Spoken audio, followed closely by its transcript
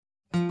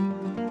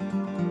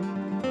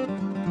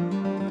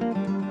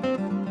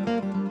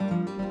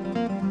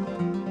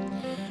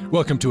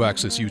Welcome to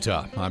Access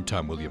Utah. I'm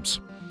Tom Williams.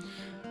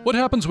 What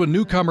happens when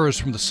newcomers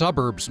from the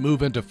suburbs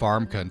move into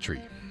farm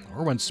country?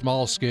 Or when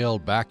small-scale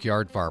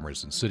backyard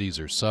farmers in cities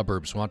or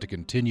suburbs want to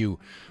continue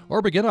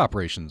or begin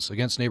operations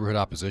against neighborhood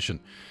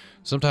opposition?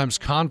 Sometimes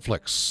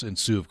conflicts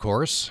ensue, of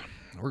course.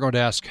 We're going to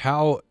ask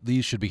how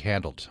these should be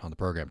handled on the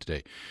program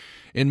today.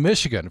 In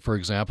Michigan, for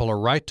example, a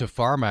Right to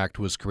Farm Act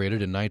was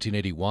created in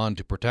 1981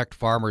 to protect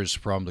farmers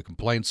from the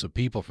complaints of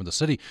people from the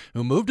city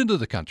who moved into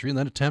the country and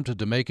then attempted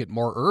to make it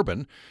more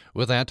urban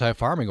with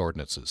anti-farming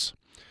ordinances.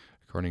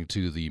 According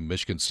to the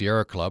Michigan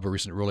Sierra Club, a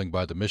recent ruling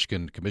by the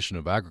Michigan Commission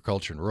of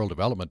Agriculture and Rural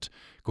Development,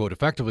 quote,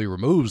 effectively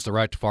removes the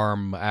Right to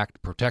Farm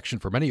Act protection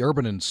for many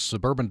urban and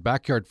suburban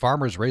backyard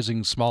farmers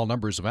raising small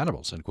numbers of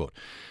animals, end quote.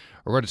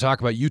 We're going to talk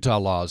about Utah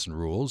laws and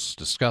rules,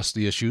 discuss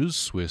the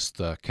issues with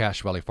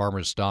Cache Valley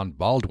Farmers Don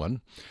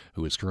Baldwin,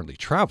 who is currently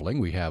traveling.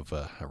 We have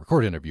a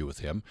recorded interview with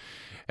him.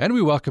 And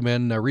we welcome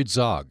in Reed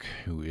Zog,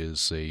 who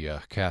is a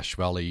Cache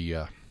Valley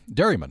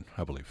dairyman,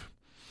 I believe.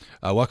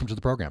 Welcome to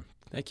the program.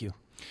 Thank you.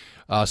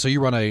 So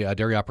you run a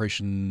dairy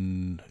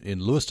operation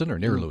in Lewiston or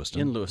near Lewiston?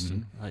 In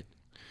Lewiston, right.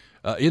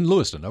 In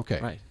Lewiston, okay.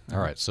 Right. All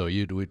right. So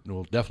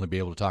we'll definitely be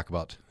able to talk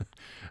about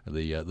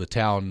the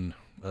town,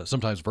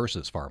 sometimes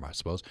versus farm, I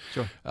suppose.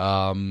 Sure.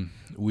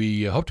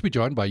 We hope to be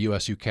joined by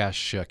USU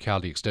Cache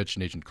County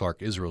Extension Agent Clark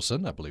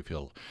Israelson. I believe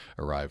he'll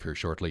arrive here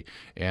shortly.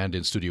 And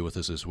in studio with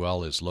us as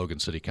well is Logan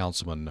City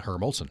Councilman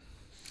Herm Olson.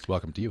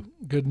 Welcome to you.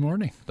 Good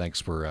morning.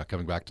 Thanks for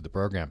coming back to the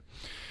program.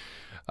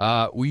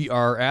 We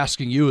are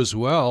asking you as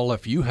well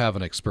if you have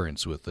an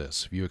experience with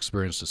this. Have you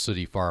experienced a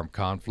city-farm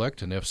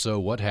conflict? And if so,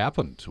 what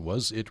happened?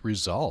 Was it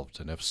resolved?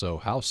 And if so,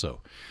 how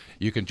so?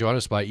 You can join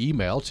us by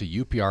email to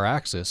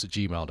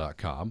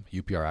upraccess@gmail.com,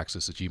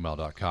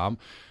 upraccess@gmail.com.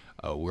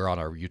 We're on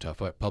our Utah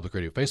Public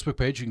Radio Facebook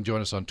page. You can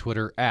join us on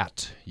Twitter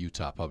at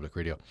Utah Public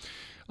Radio.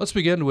 Let's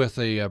begin with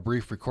a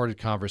brief recorded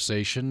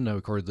conversation. I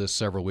recorded this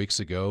several weeks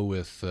ago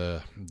with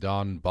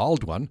Don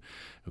Baldwin,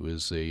 who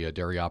is a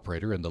dairy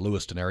operator in the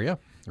Lewiston area.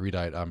 Reed,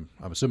 I'm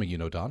assuming you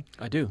know Don.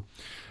 I do.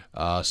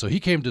 So he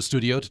came to the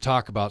studio to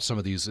talk about some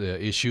of these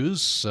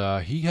issues.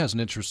 He has an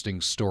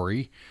interesting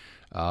story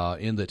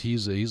in that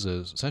he's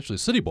essentially a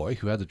city boy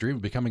who had the dream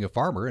of becoming a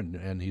farmer,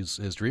 and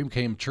his dream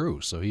came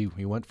true. So he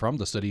went from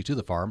the city to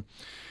the farm.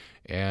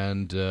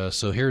 And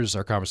so here's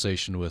our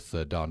conversation with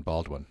Don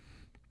Baldwin.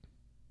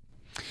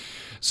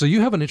 So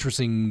you have an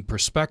interesting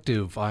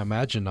perspective, I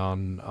imagine,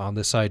 on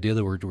this idea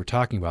that we're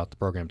talking about the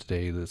program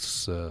today.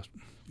 This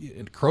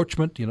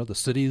encroachment. The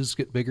cities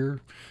get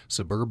bigger.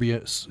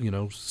 Suburbanites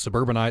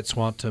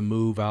want to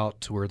move out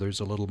to where there's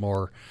a little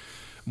more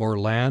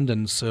land,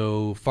 and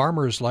so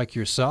farmers like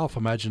yourself,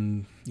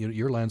 imagine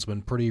your land's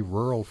been pretty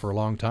rural for a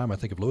long time. I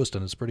think of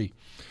Lewiston as pretty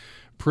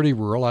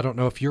rural. I don't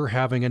know if you're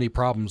having any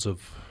problems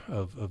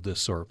of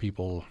this sort,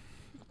 people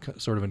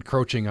sort of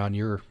encroaching on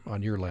your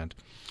land.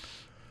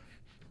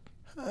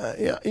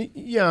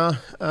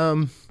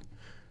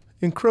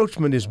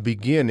 Encroachment is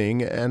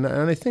beginning, and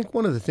I think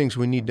one of the things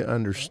we need to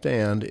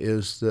understand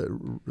is that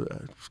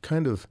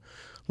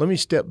let me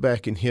step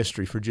back in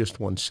history for just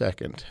 1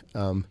 second.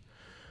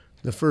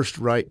 The first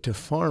right to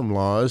farm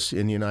laws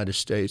in the United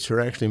States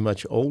are actually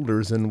much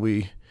older than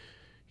we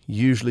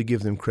usually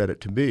give them credit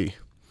to be.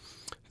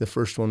 The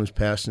first one was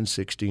passed in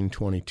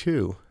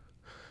 1622.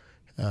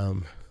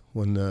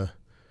 When the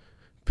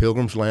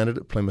Pilgrims landed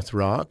at Plymouth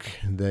Rock,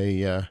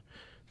 they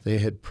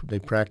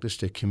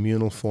practiced a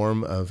communal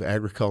form of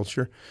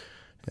agriculture.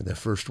 And the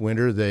first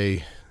winter,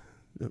 they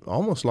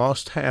almost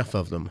lost half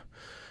of them,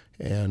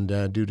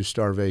 and due to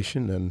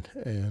starvation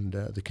and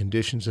the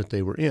conditions that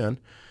they were in,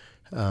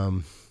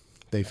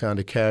 they found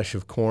a cache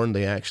of corn.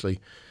 They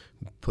actually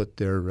put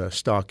their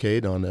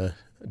stockade on a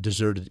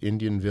deserted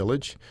Indian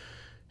village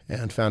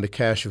and found a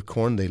cache of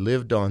corn. They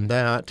lived on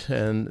that,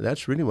 and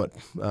that's really what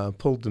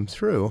pulled them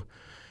through.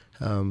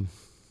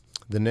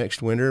 The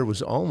next winter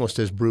was almost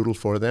as brutal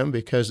for them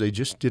because they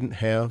just didn't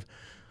have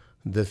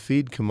the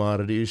feed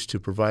commodities to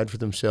provide for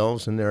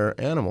themselves and their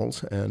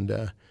animals.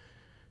 And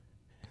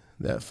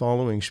that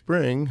following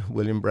spring,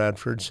 William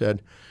Bradford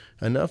said,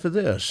 enough of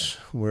this.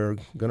 We're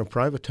going to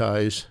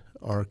privatize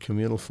our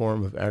communal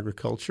form of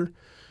agriculture.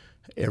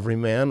 Every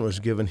man was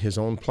given his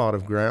own plot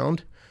of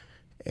ground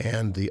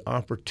and the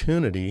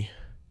opportunity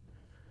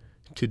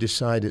to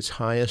decide its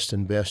highest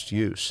and best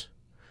use.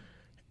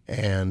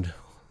 And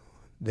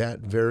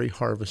that very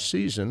harvest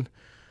season,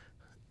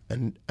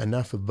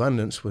 enough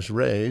abundance was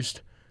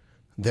raised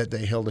that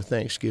they held a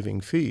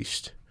Thanksgiving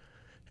feast,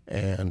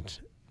 and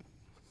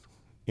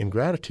in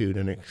gratitude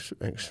and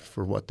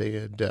for what they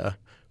had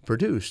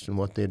produced and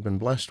what they had been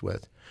blessed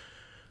with.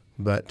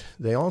 But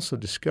they also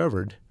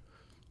discovered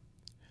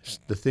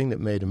the thing that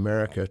made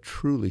America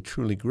truly,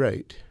 truly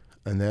great,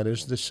 and that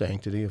is the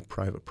sanctity of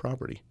private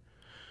property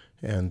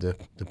and the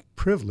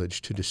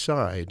privilege to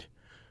decide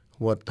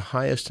what the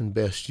highest and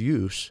best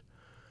use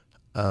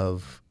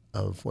of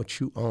what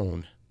you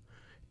own,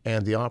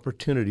 and the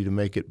opportunity to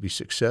make it be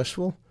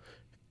successful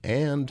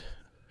and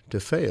to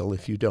fail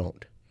if you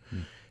don't.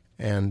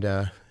 And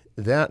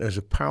that is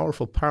a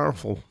powerful,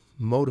 powerful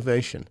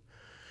motivation.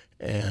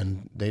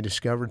 and they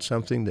discovered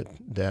something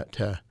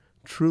that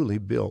truly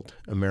built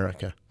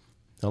America.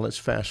 Now let's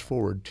fast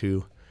forward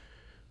to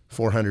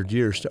 400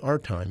 years to our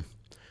time.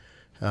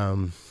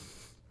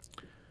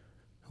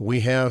 We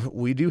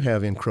do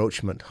have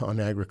encroachment on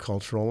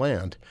agricultural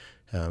land.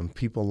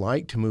 People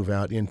like to move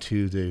out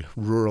into the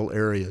rural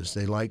areas.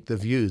 They like the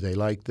view. They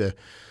like the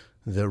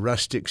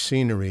rustic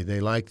scenery. They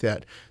like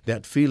that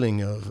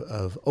feeling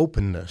of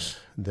openness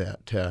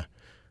that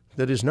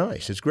is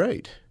nice. It's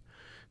great.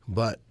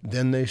 But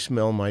then they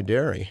smell my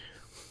dairy,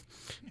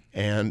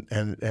 and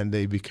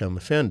they become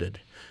offended.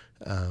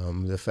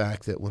 The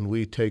fact that when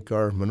we take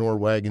our manure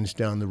wagons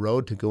down the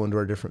road to go into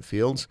our different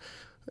fields,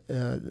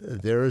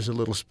 there is a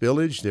little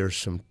spillage. There's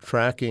some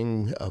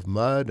tracking of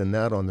mud and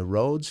that on the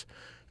roads,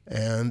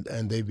 and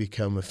they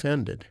become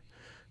offended.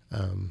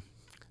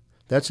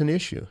 That's an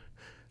issue.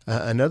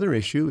 Another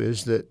issue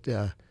is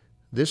that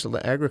this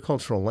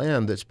agricultural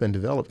land that's been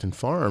developed and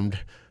farmed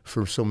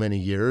for so many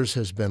years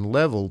has been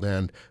leveled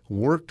and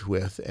worked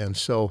with, and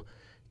so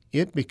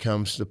it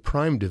becomes the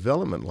prime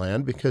development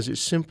land because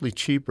it's simply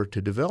cheaper to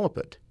develop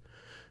it.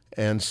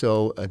 And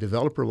so a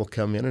developer will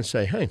come in and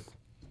say, hey,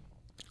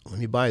 let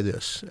me buy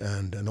this.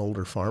 And an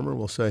older farmer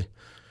will say,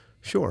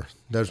 sure,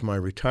 there's my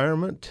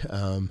retirement.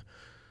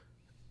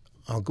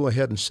 I'll go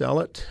ahead and sell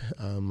it.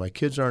 My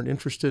kids aren't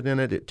interested in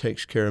it. It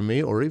takes care of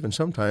me. Or even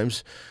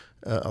sometimes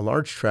a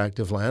large tract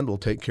of land will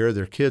take care of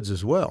their kids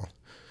as well.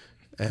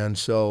 And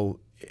so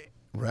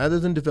rather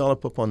than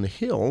develop up on the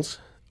hills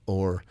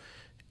or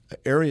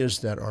areas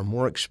that are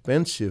more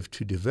expensive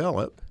to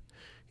develop,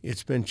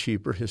 it's been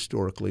cheaper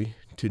historically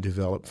to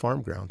develop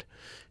farm ground.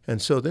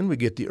 And so then we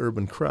get the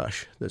urban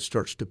crush that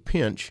starts to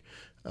pinch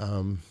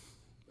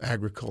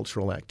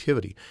agricultural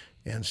activity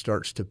and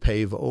starts to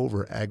pave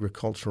over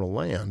agricultural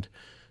land.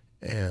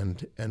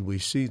 And we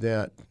see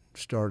that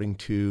starting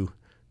to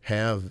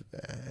have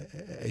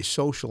a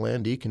social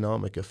and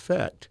economic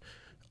effect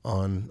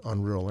on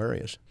rural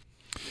areas.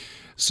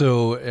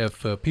 So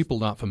if people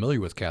not familiar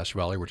with Cache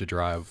Valley were to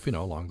drive,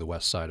 along the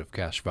west side of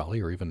Cache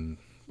Valley or even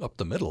up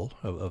the middle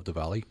of the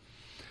valley,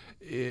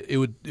 it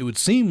would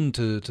seem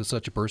to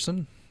such a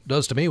person,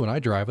 does to me when I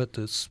drive it,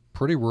 it's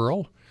pretty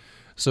rural.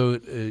 So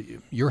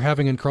you're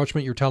having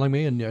encroachment, you're telling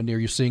me, and are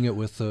you seeing it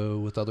with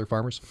other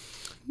farmers?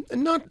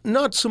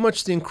 Not so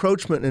much the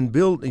encroachment in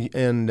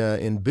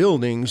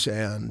buildings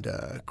and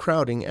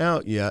crowding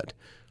out yet,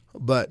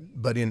 but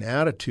in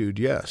attitude,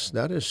 yes,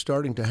 that is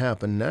starting to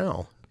happen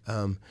now.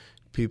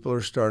 People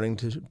are starting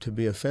to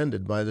be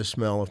offended by the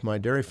smell of my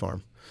dairy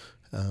farm.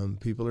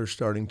 People are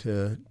starting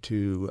to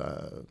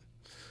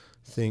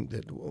think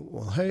that,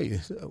 well, hey,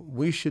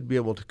 we should be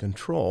able to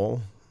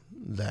control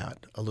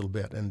that a little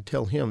bit and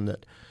tell him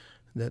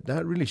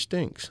that really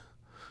stinks.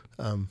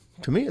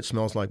 To me, it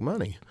smells like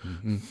money.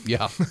 Mm-hmm.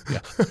 Yeah.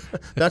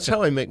 That's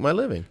how I make my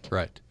living.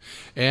 Right,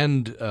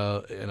 and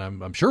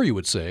I'm sure you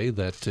would say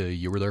that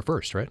you were there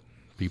first, right?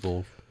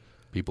 People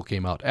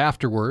came out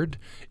afterward,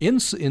 in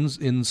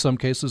some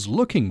cases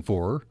looking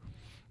for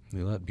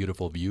that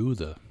beautiful view,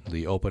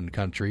 the open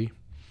country,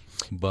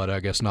 but I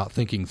guess not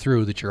thinking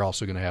through that you're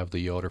also going to have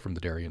the odor from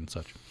the dairy and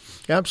such.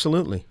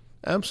 Absolutely.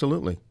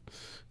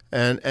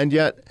 And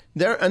yet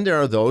there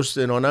are those,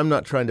 and I'm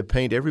not trying to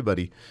paint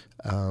everybody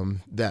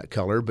that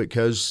color,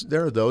 because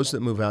there are those that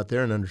move out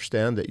there and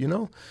understand that,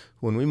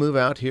 when we move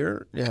out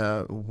here,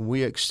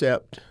 we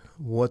accept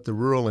what the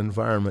rural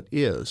environment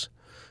is,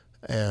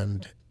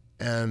 and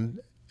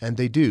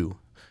they do.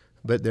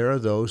 But there are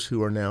those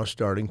who are now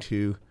starting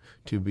to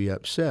be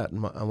upset.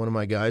 And one of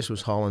my guys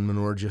was hauling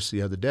manure just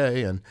the other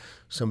day, and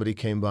somebody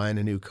came by in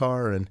a new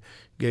car and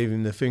gave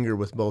him the finger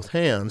with both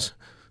hands,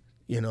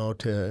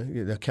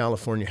 to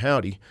California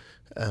howdy.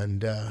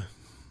 And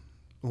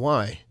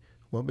why?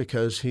 Well,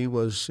 because he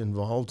was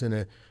involved in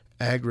an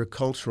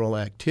agricultural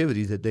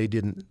activity that they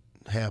didn't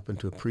happen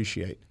to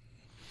appreciate.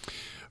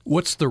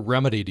 What's the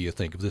remedy, do you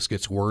think, if this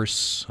gets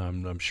worse?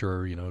 I'm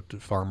sure,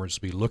 farmers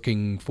be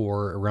looking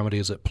for a remedy.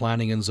 Is it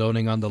planning and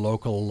zoning on the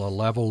local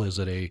level? Is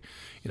it a,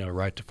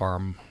 right to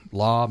farm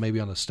law,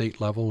 maybe on the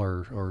state level,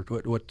 or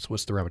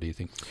what's the remedy, you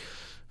think?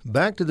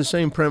 Back to the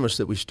same premise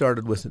that we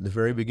started with at the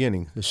very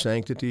beginning, the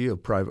sanctity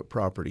of private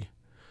property.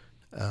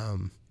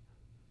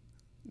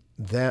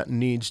 That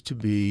needs to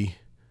be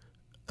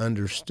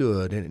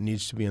understood, and it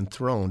needs to be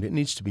enthroned. It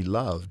needs to be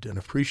loved and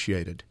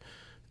appreciated.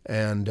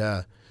 And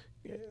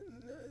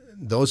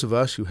those of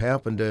us who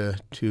happen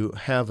to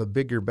have a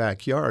bigger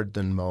backyard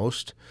than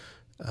most,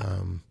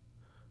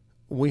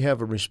 we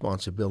have a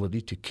responsibility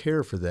to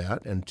care for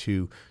that and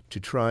to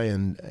try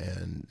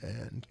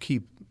and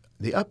keep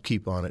the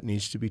upkeep on it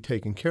needs to be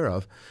taken care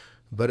of.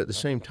 But at the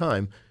same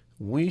time,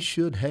 we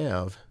should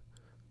have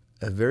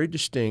a very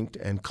distinct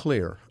and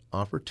clear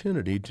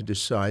opportunity to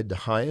decide the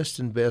highest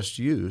and best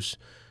use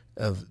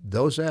of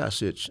those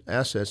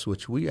assets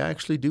which we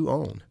actually do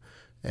own.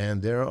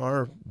 And there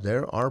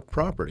are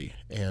property,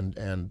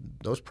 and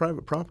those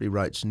private property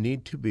rights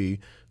need to be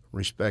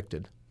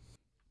respected.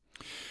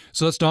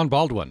 So that's Don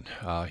Baldwin.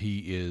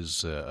 He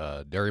is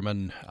a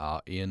dairyman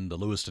in the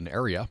Lewiston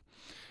area,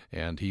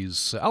 And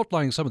he's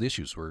outlining some of the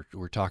issues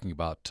we're talking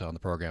about on the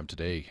program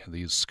today,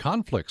 these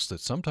conflicts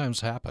that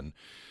sometimes happen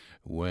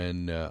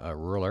when a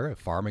rural area, a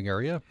farming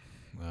area,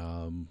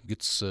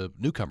 gets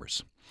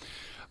newcomers.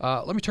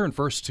 Let me turn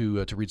first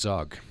to Reed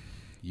Zog.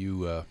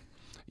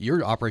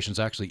 Your operation's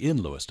actually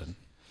in Lewiston.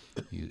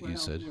 You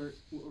said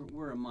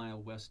we're a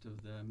mile west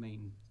of the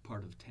main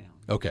part of town.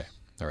 Okay,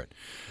 all right.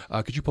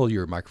 Could you pull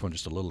your microphone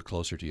just a little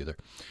closer to you there?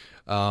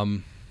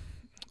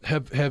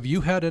 Have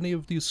you had any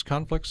of these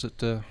conflicts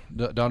that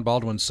Don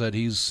Baldwin said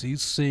he's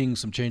seeing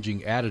some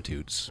changing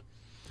attitudes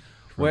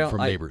from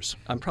neighbors?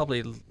 I'm probably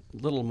a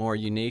little more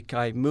unique.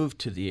 I moved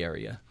to the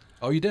area.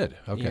 Oh, you did?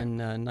 Okay. In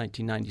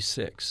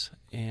 1996,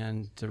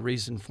 and the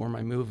reason for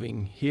my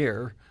moving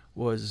here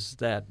was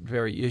that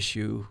very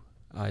issue.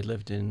 I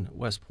lived in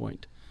West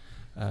Point,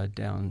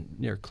 down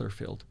near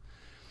Clearfield,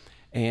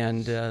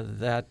 and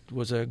that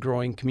was a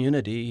growing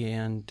community,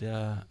 and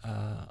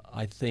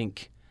I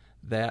think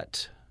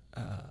that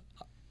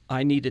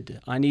I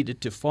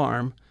needed to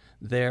farm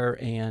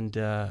there and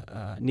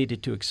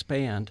needed to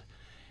expand,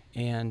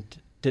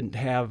 and didn't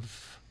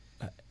have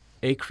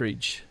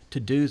acreage to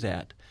do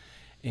that.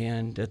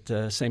 And at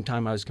the same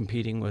time, I was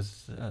competing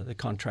with the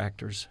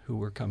contractors who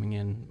were coming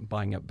in,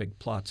 buying up big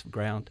plots of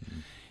ground. Mm-hmm.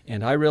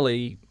 And I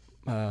really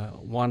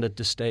wanted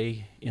to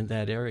stay in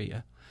that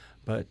area,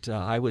 but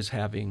I was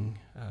having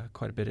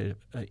quite a bit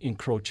of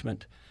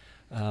encroachment.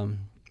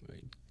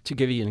 To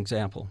give you an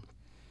example,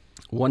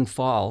 one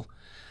fall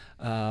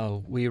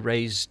we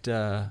raised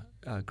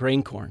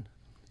grain corn,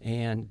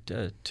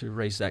 and to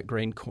raise that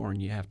grain corn,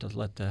 you have to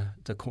let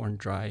the corn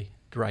dry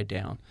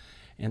down,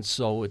 and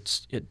so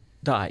it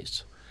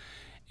dies.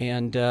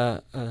 And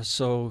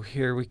so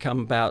here we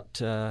come about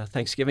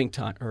Thanksgiving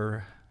time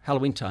or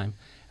Halloween time,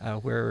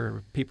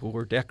 where people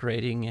were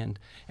decorating, and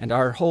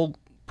our whole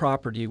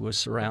property was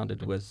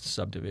surrounded with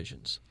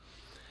subdivisions.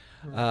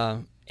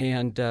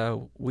 And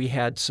we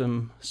had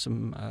some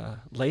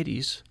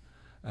ladies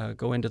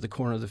go into the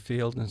corner of the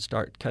field and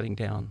start cutting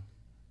down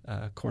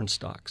corn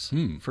stalks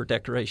for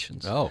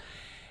decorations. Oh.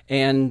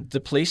 And the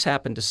police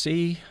happened to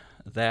see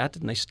that,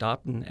 and they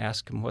stopped and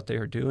asked them what they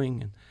were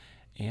doing,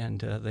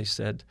 and they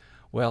said,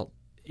 well,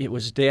 it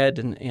was dead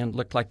and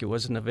looked like it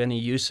wasn't of any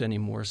use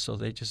anymore, so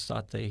they just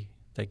thought they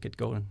could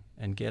go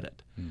and get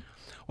it.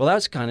 Well,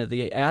 that's kind of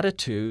the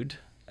attitude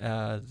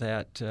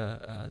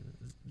that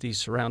these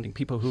surrounding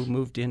people who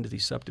moved into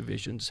these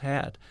subdivisions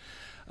had.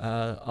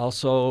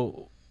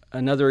 Also,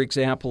 another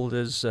example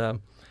is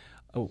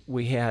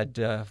we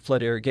had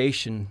flood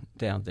irrigation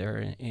down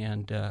there,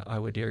 and I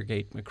would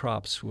irrigate my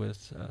crops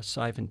with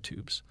siphon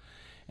tubes.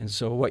 And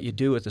so what you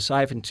do with the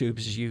siphon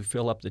tubes is you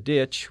fill up the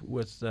ditch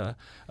with a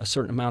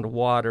certain amount of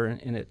water,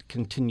 and it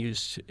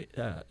continues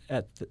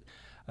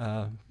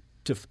to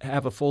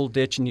have a full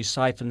ditch, and you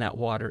siphon that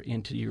water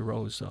into your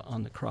rows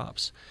on the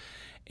crops.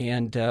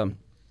 And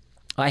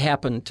I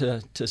happened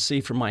to see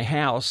from my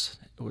house,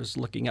 I was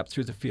looking up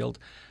through the field,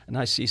 and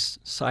I see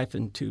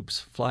siphon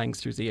tubes flying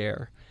through the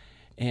air.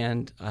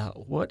 And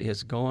what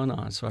is going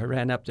on? So I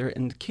ran up there,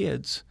 and the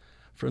kids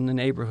from the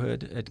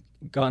neighborhood had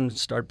gone and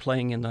started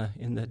playing in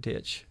the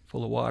ditch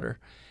full of water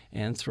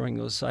and throwing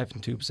those siphon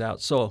tubes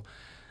out. So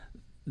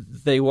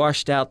they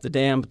washed out the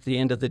dam at the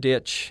end of the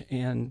ditch,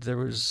 and there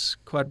was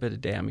quite a bit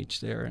of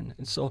damage there.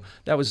 And so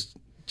that was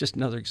just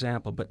another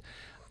example. But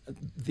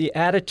the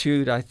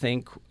attitude, I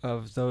think,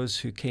 of those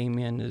who came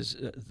in is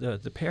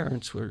the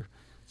parents were,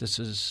 this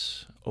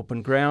is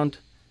open ground,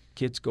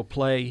 kids go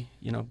play,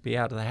 be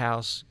out of the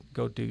house,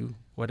 go do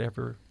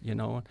whatever,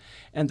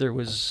 and there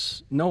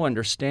was no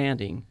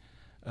understanding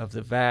of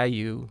the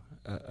value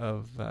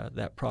of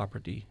that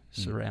property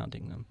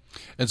surrounding them.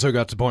 And so it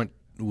got to the point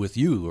with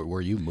you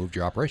where you moved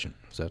your operation.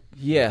 Is that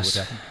yes.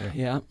 what happened?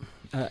 Yeah.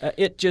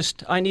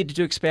 I needed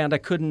to expand. I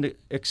couldn't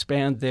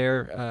expand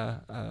there,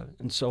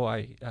 and so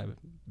I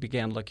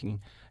began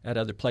looking at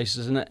other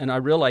places, and I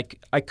realized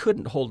I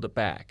couldn't hold it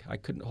back. I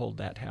couldn't hold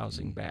that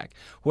housing back.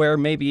 Where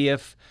maybe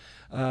if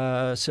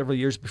several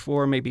years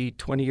before, maybe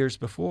 20 years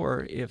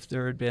before, if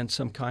there had been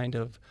some kind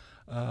of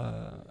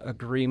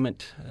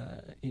agreement,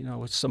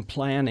 with some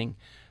planning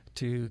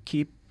to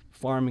keep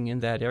farming in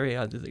that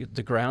area,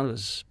 the ground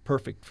was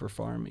perfect for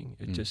farming.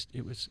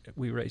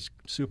 We raised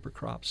super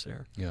crops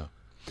there. Yeah.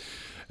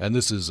 And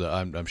this is,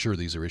 I'm sure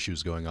these are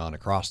issues going on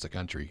across the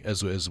country,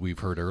 as we've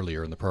heard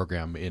earlier in the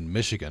program in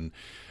Michigan.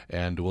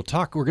 And we're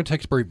going to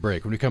take a brief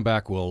break. When we come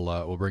back,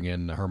 we'll bring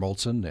in Herm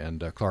Olson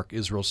and Clark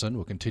Israelson.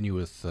 We'll continue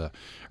with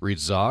Reed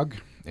Zog.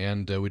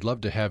 And we'd love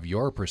to have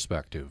your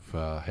perspective.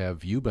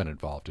 Have you been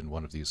involved in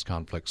one of these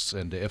conflicts?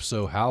 And if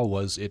so, how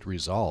was it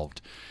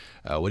resolved?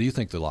 What do you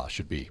think the law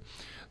should be?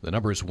 The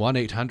number is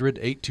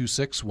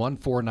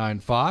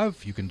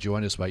 1-800-826-1495. You can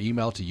join us by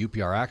email to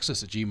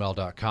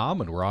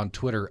upraccess@gmail.com, and we're on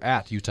Twitter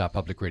 @Utah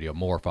Public Radio.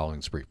 More following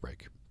this brief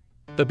break.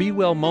 The Be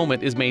Well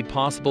Moment is made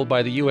possible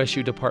by the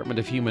USU Department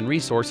of Human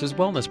Resources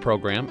Wellness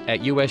Program at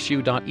usu.edu/HR.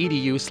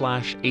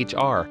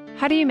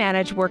 How do you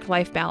manage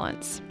work-life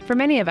balance? For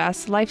many of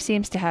us, life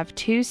seems to have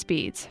two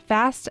speeds,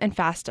 fast and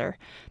faster.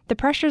 The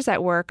pressures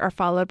at work are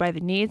followed by the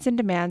needs and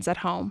demands at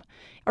home.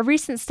 A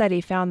recent study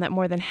found that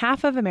more than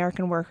half of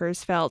American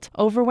workers felt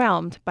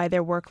overwhelmed by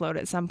their workload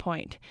at some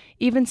point.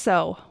 Even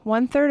so,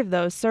 1/3 of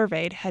those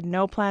surveyed had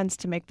no plans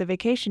to make the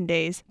vacation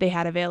days they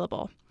had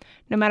available.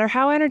 No matter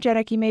how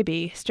energetic you may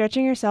be,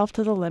 stretching yourself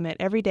to the limit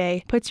every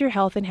day puts your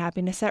health and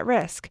happiness at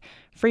risk.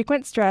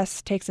 Frequent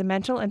stress takes a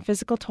mental and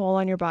physical toll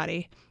on your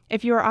body.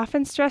 If you are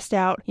often stressed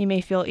out, you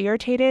may feel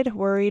irritated,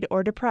 worried,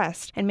 or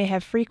depressed, and may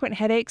have frequent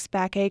headaches,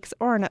 backaches,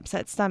 or an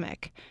upset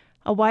stomach.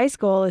 A wise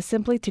goal is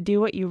simply to do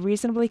what you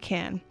reasonably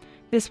can.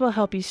 This will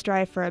help you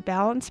strive for a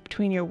balance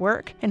between your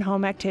work and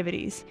home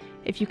activities.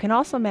 If you can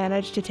also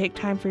manage to take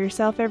time for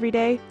yourself every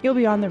day, you'll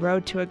be on the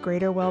road to a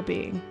greater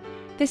well-being.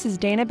 This is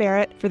Dana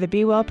Barrett for the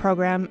Be Well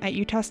program at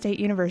Utah State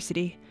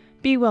University.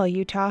 Be well,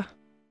 Utah.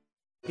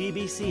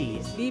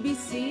 BBC.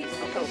 BBC.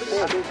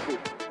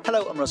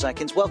 Hello, I'm Ros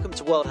Atkins. Welcome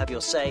to World Have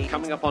Your Say.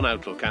 Coming up on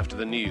Outlook after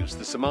the news,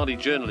 the Somali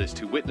journalist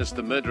who witnessed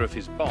the murder of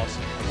his boss.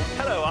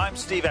 Hello, I'm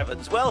Steve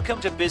Evans.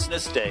 Welcome to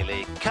Business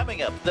Daily.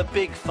 Coming up, the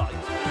big fight.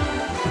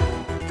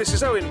 This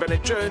is Owen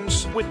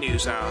Bennett-Jones with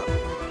NewsHour.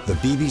 The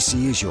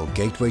BBC is your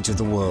gateway to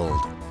the world,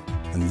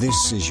 and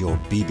this is your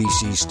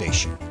BBC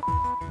station.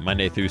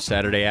 Monday through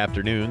Saturday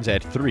afternoons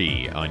at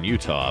 3 on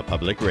Utah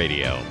Public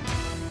Radio.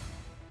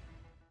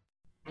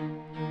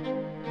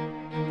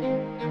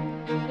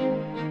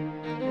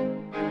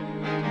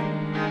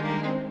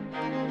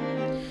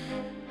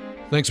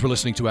 Thanks for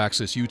listening to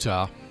Access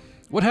Utah.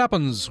 What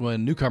happens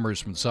when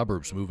newcomers from the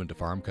suburbs move into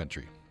farm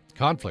country?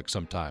 Conflicts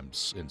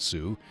sometimes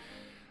ensue.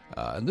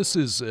 And this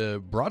is a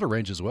broader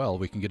range as well.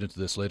 We can get into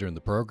this later in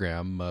the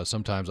program.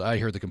 Sometimes I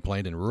hear the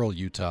complaint in rural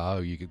Utah.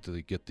 You get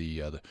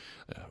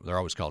they're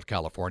always called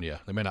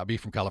California. They may not be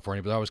from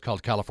California, but they're always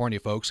called California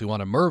folks who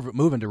want to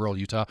move into rural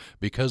Utah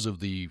because of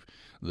the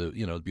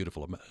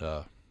beautiful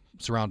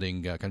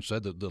surrounding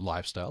countryside, the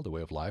lifestyle, the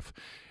way of life,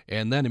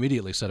 and then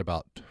immediately set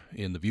about,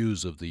 in the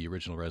views of the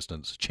original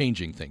residents,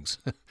 changing things.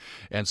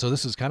 And so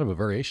this is kind of a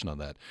variation on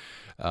that.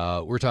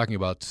 We're talking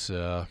about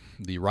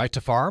the right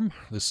to farm.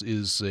 This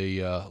is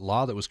a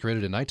law that was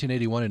created in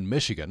 1981 in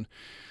Michigan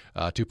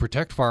to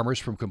protect farmers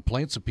from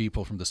complaints of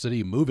people from the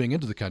city moving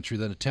into the country,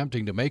 then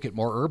attempting to make it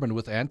more urban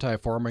with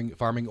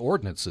anti-farming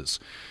ordinances.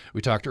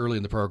 We talked early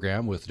in the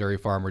program with dairy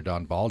farmer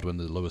Don Baldwin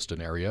in the Lewiston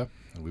area,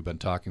 and we've been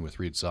talking with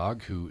Reed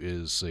Zog, who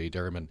is a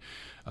dairyman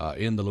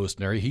in the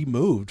Lewiston area. He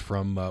moved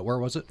from, where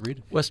was it,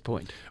 Reed? West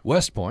Point.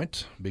 West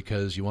Point,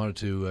 because you wanted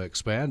to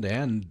expand,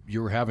 and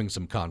you were having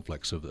some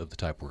conflicts of the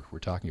type we're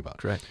talking about.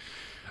 Correct.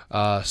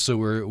 So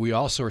we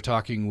also are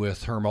talking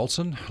with Herm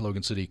Olson,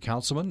 Logan City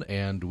Councilman,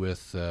 and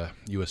with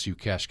USU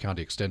Cache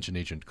County Extension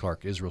Agent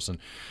Clark Israelson.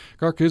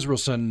 Clark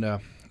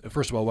Israelson,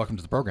 first of all, welcome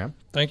to the program.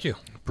 Thank you.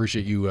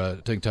 Appreciate you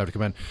taking time to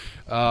come in.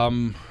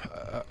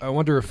 I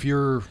wonder if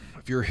you're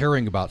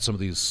hearing about some of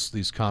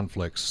these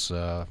conflicts.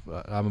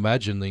 I'm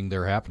imagining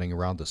they're happening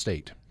around the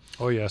state.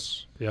 Oh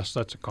yes,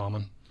 that's a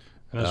common.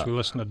 And as we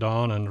listen to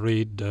Don and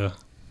read,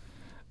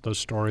 those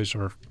stories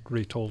are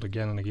retold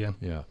again and again.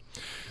 Yeah.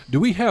 Do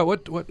we have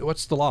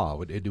what's the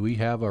law? Do we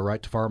have a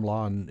right to farm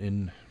law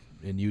in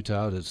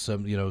Utah? Is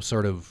some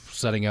sort of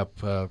setting up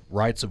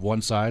rights of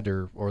one side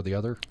or the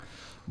other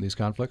in these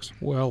conflicts?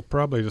 Well,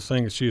 probably the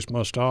thing that's used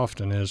most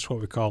often is what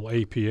we call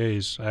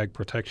APAs, Ag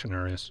Protection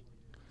Areas.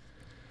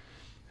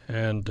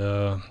 And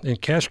in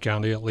Cache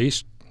County, at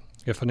least,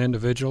 if an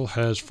individual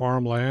has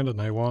farmland and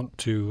they want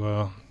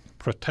to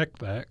protect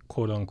that,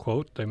 quote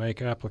unquote, they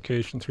make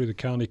application through the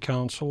county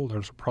council.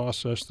 There's a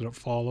process that it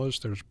follows.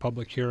 There's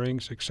public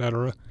hearings,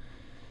 etc.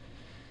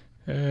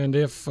 And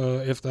if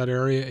that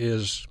area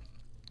is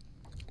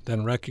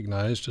then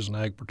recognized as an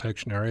ag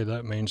protection area,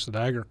 that means that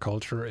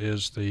agriculture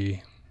is the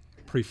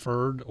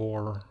preferred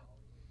or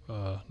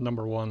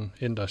number one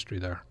industry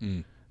there.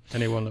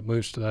 Anyone that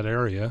moves to that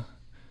area,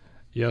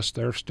 yes,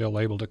 they're still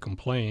able to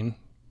complain,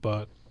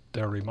 but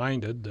they're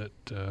reminded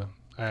that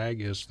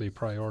ag is the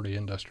priority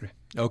industry.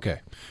 Okay,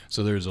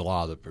 so there's a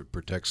law that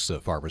protects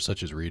farmers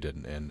such as Reed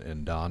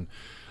and Don.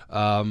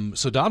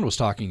 So Don was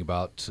talking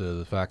about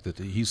the fact that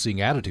he's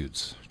seeing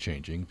attitudes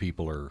changing.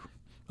 People are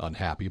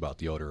unhappy about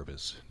the odor of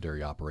his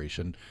dairy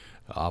operation.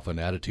 Often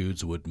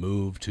attitudes would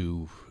move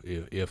to,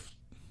 if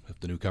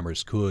the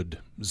newcomers could,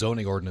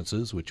 zoning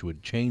ordinances, which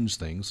would change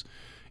things.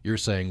 You're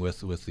saying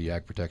with the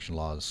ag protection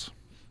laws,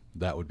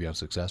 that would be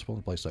unsuccessful in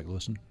a place like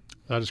Lewiston?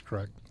 That is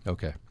correct.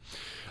 Okay.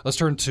 Let's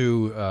turn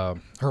to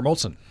Herm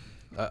Olson.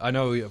 I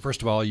know,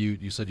 first of all,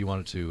 you said you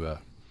wanted to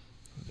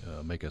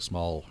make a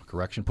small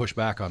correction, push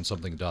back on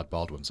something Don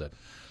Baldwin said.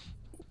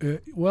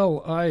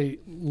 Well, I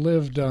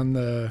lived on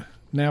the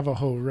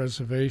Navajo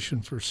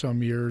reservation for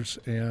some years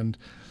and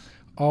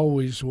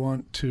always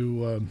want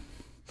to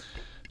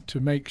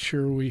make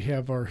sure we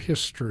have our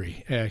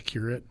history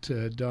accurate.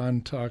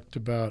 Don talked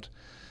about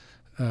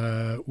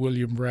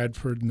William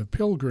Bradford and the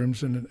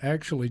Pilgrims, and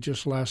actually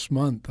just last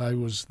month I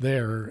was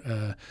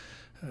there,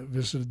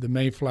 visited the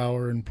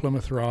Mayflower and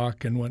Plymouth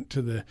Rock, and went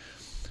to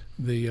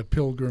the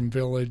Pilgrim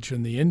village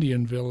and the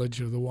Indian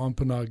village of the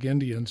Wampanoag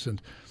Indians.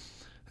 And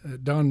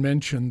Don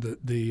mentioned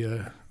that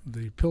the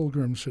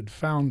Pilgrims had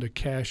found a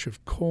cache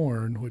of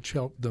corn which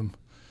helped them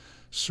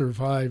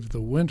survive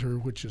the winter,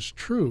 which is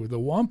true. The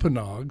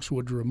Wampanoags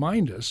would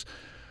remind us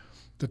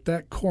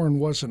that corn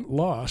wasn't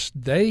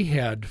lost. They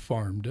had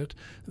farmed it,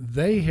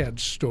 they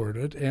had stored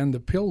it, and the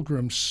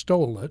Pilgrims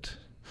stole it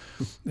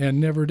and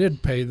never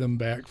did pay them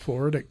back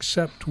for it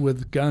except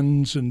with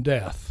guns and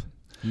death.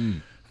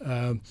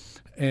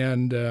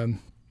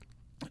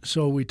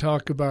 So we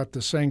talk about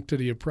the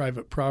sanctity of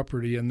private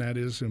property, and that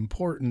is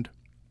important,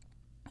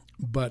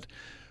 but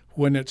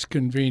when it's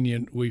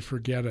convenient, we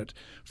forget it.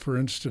 For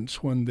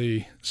instance, when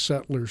the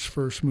settlers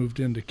first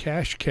moved into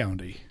Cache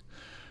County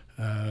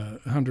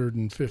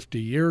 150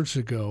 years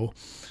ago,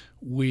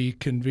 we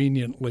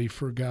conveniently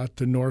forgot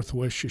the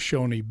Northwest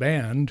Shoshone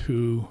Band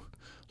who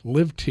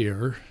lived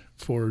here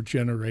for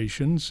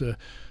generations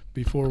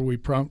before we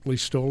promptly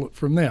stole it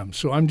from them.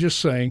 So I'm just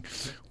saying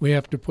we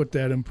have to put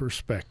that in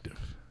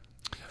perspective.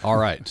 All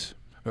right.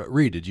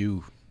 Reed, did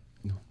you?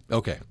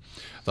 Okay.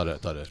 Thought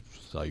I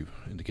saw you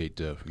indicate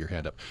your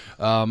hand up.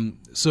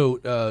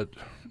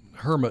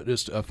 Herma,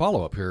 just a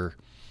follow-up here.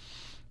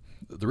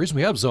 The reason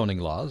we have zoning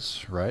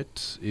laws,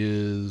 right,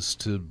 is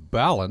to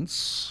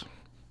balance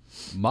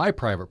my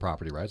private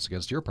property rights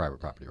against your private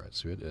property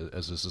rights.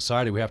 As a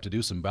society, we have to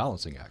do some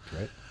balancing act,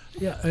 right?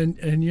 Yeah,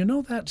 and you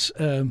know that's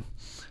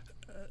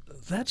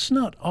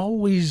not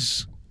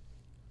always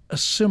a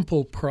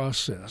simple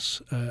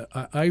process.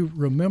 I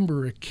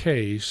remember a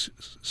case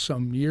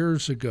some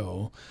years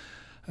ago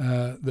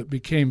that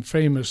became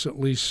famous, at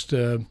least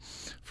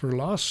for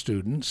law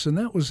students, and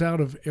that was out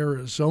of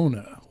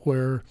Arizona,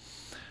 where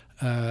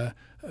have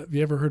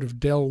you ever heard of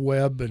Del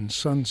Webb and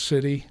Sun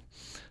City?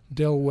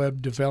 Del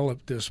Webb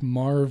developed this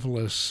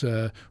marvelous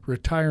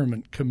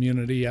retirement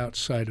community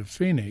outside of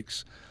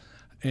Phoenix,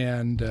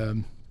 and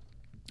a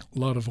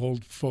lot of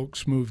old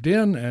folks moved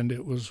in, and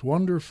it was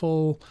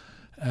wonderful.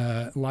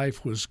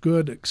 Life was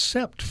good,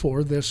 except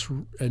for this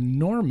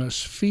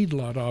enormous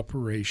feedlot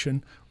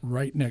operation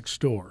right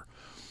next door.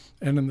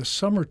 And in the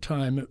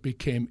summertime, it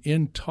became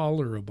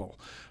intolerable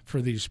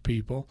for these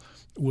people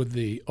with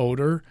the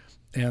odor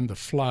and the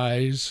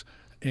flies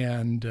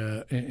and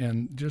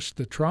just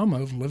the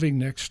trauma of living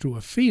next to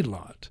a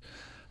feedlot.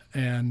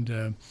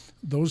 And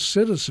those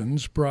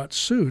citizens brought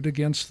suit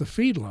against the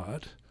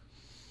feedlot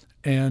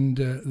and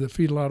the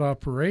feedlot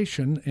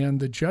operation, and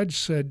the judge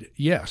said,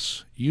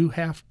 yes, you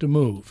have to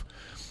move.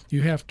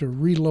 You have to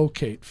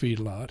relocate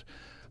feedlot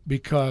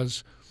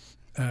because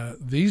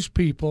these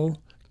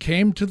people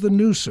came to the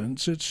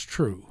nuisance, it's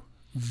true.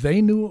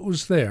 They knew it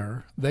was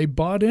there. They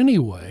bought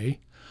anyway,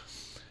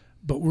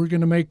 but we're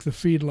going to make the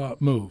feedlot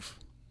move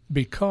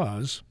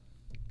because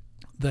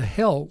the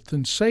health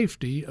and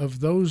safety of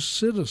those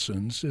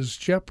citizens is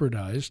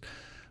jeopardized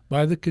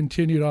by the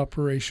continued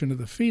operation of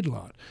the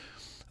feedlot.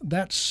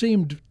 That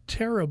seemed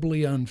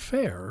terribly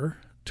unfair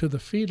to the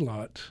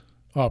feedlot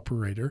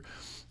operator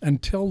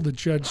until the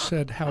judge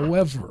said,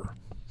 however,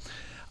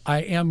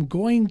 I am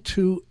going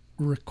to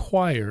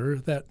require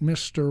that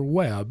Mr.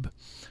 Webb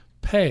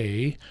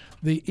pay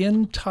the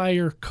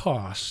entire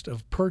cost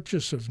of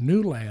purchase of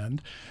new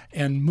land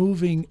and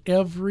moving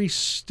every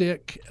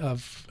stick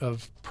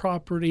of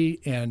property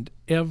and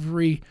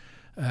every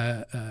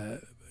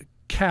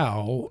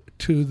cow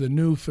to the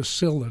new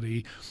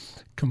facility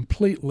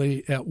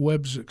completely at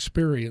Webb's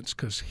expense,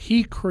 because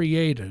he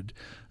created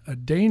a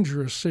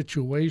dangerous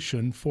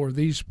situation for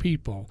these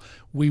people.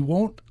 We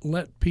won't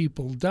let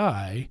people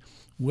die.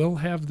 We'll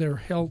have their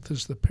health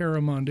as the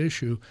paramount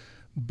issue,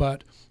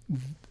 but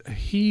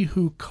he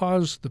who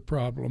caused the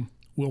problem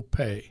will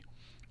pay.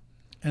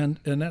 And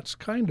that's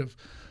kind of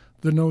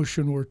the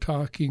notion we're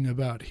talking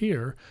about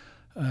here.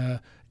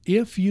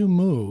 If you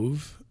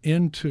move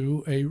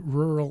into a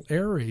rural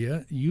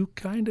area, you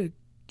kind of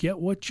get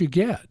what you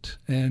get,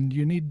 and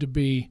you need to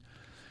be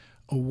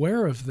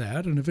aware of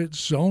that. And if it's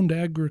zoned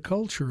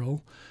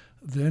agricultural,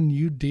 then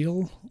you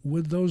deal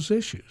with those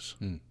issues.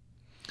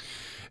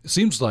 It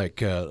seems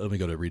like, let me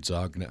go to Reed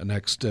Zog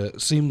next.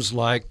 Seems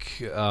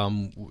like,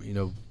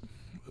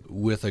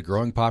 with a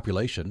growing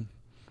population,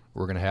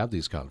 we're going to have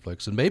these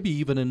conflicts, and maybe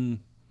even in,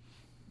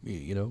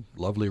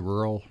 lovely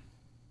rural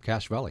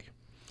Cache Valley.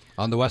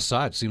 On the west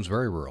side, it seems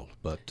very rural,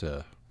 but,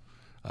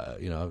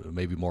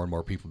 maybe more and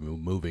more people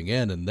moving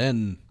in, and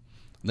then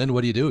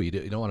what do? You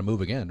don't want to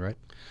move again, right?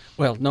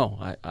 Well, no,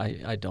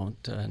 I don't,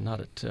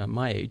 not at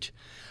my age.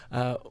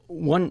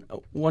 One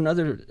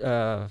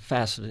other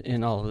facet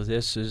in all of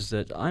this is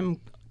that I'm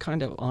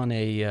kind of on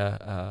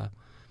a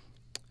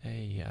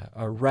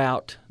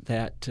route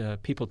that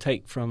people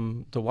take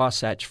from the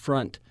Wasatch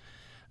Front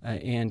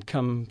and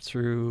come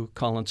through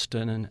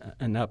Collinston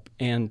and up,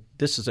 and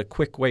this is a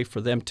quick way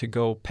for them to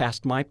go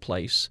past my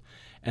place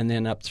and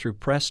then up through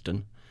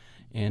Preston,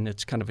 and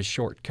it's kind of a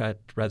shortcut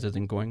rather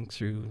than going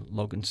through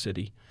Logan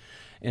City.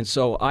 And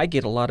so I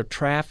get a lot of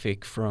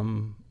traffic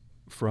from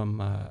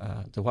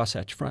the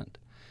Wasatch Front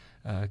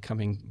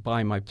coming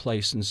by my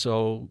place. And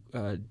so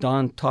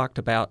Don talked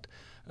about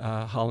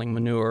hauling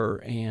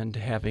manure and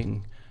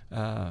having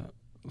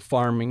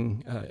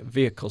farming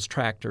vehicles,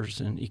 tractors,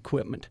 and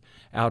equipment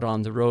out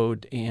on the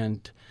road.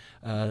 And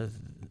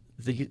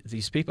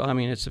these people, I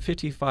mean, it's a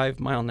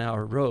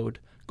 55-mile-an-hour road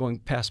going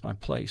past my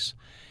place.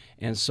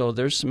 And so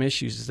there's some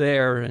issues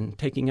there, and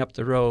taking up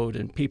the road,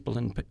 and people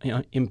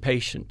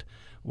impatient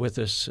with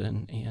us.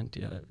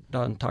 And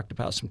Don talked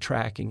about some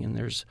tracking, and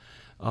there's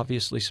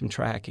obviously some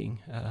tracking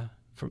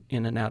from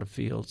in and out of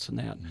fields and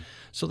that.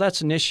 So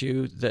that's an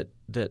issue that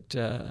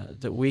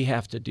we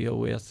have to deal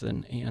with,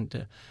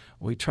 and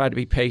we try to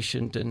be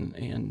patient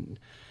and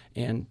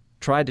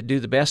try to do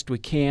the best we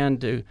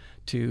can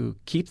to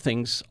keep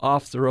things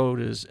off the road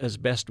as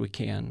best we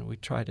can. We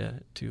try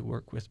to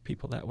work with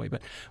people that way.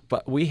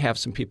 But we have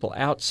some people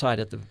outside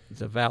of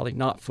the valley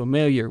not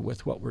familiar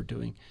with what we're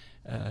doing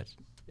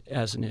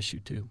as an issue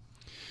too.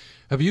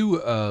 Have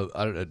you,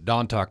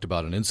 Don talked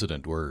about an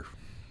incident where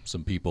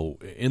some people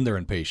in their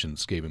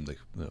impatience gave him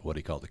what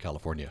he called the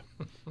California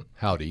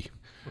howdy.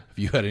 Have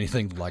you had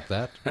anything like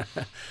that?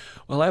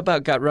 Well, I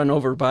about got run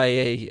over by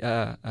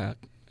a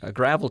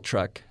gravel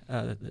truck.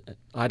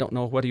 I don't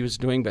know what he was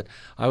doing, but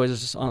I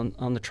was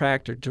on the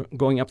tractor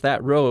going up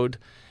that road,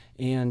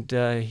 and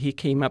he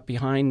came up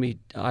behind me.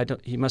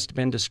 He must have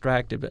been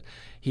distracted, but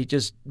he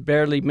just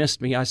barely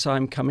missed me. I saw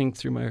him coming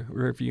through my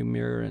rearview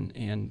mirror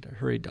and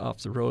hurried off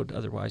the road.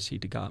 Otherwise,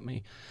 he'd have got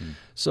me.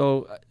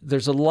 So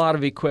there's a lot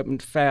of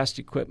equipment, fast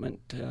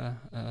equipment,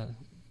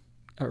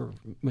 or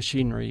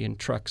machinery and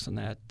trucks and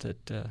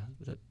that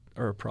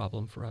are a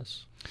problem for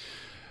us.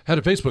 Had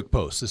a Facebook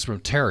post. This is from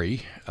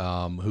Terry,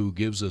 who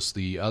gives us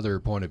the other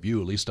point of view,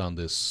 at least on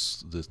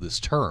this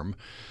term.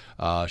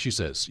 She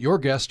says, your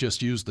guest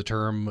just used the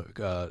term,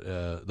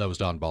 that was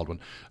Don Baldwin,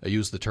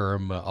 used the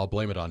term, I'll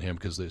blame it on him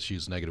because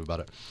she's negative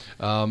about it.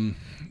 And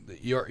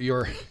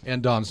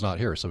Don's not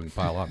here, so we can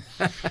pile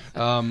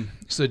on.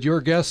 Said, your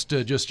guest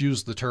just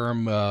used the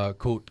term,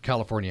 quote,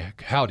 California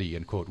howdy,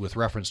 end quote, with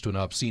reference to an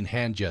obscene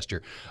hand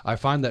gesture. I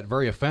find that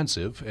very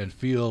offensive and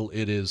feel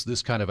it is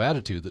this kind of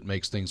attitude that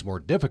makes things more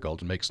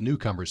difficult and makes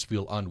newcomers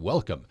feel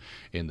unwelcome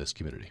in this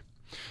community.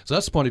 So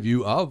that's the point of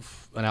view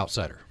of an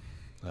outsider.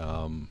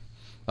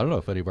 I don't know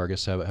if any of our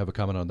guests have a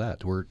comment on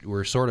that.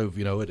 We're sort of,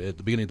 at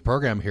the beginning of the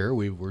program here,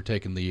 we're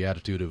taking the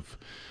attitude of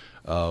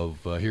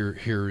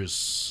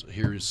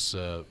here's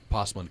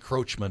possible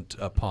encroachment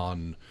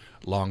upon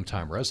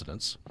longtime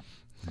residents.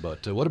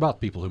 But what about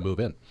people who move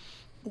in?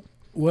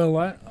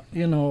 Well,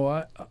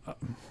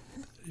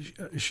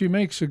 she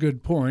makes a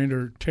good point,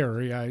 or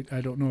Terry,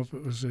 I don't know if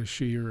it was a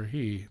she or a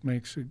he,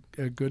 makes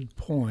a good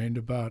point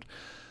about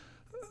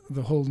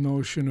the whole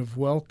notion of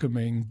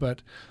welcoming,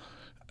 but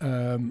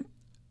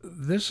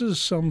this is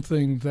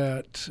something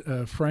that,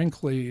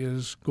 frankly,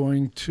 is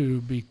going to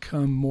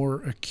become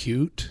more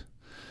acute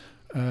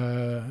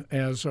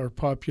as our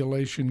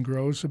population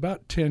grows.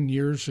 About 10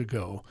 years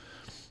ago,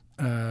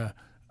 the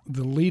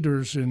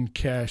leaders in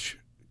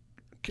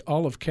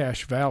all of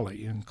Cache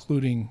Valley,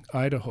 including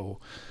Idaho,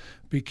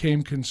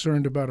 became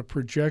concerned about a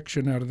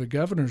projection out of the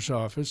governor's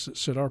office that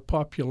said our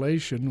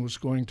population was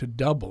going to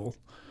double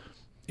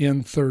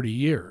in 30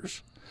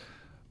 years.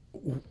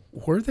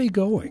 Where are they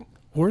going?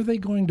 Where are they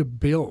going to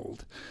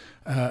build?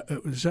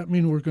 Does that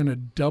mean we're going to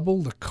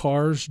double the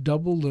cars,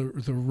 double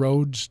the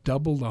roads,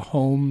 double the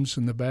homes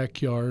and the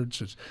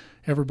backyards?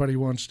 Everybody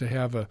wants to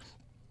have a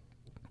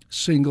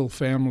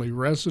single-family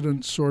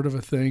residence sort of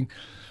a thing.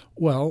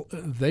 Well,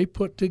 they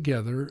put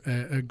together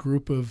a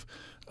group of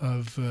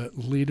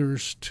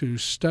leaders to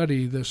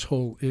study this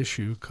whole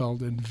issue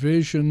called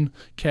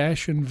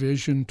Cache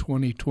Envision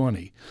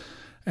 2020.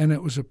 And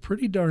it was a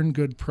pretty darn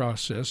good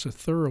process, a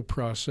thorough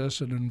process.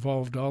 It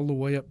involved all the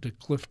way up to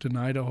Clifton,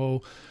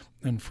 Idaho,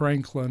 and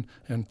Franklin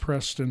and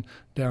Preston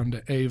down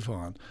to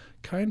Avon.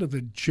 Kind of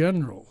the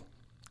general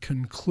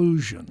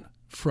conclusion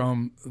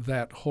from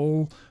that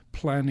whole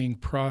planning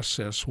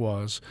process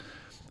was,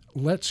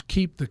 let's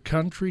keep the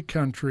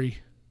country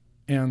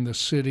and the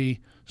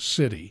city,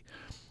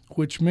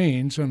 which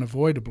means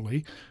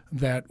unavoidably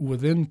that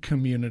within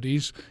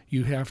communities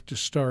you have to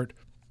start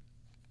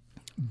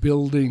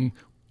building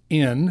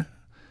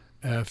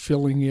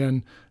filling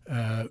in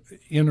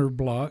inner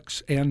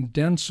blocks and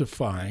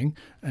densifying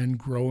and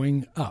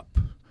growing up.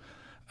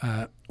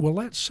 Well,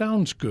 that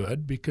sounds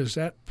good because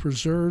that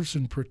preserves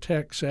and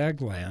protects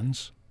ag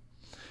lands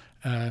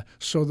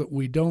so that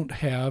we don't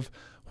have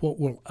what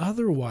will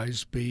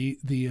otherwise be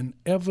the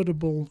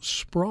inevitable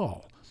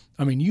sprawl.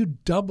 I mean, you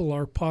double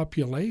our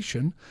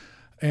population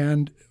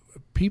and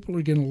people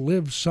are going to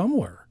live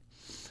somewhere.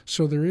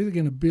 So they're either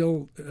going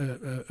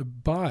to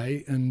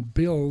buy and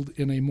build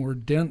in a more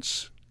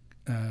dense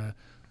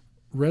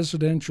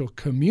residential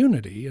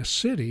community, a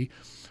city,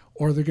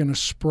 or they're going to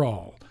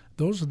sprawl.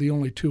 Those are the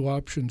only two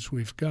options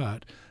we've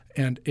got.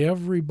 And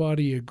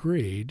everybody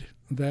agreed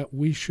that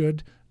we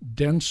should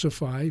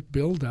densify,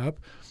 build up,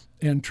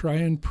 and try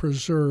and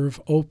preserve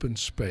open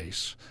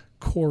space,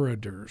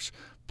 corridors,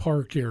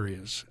 park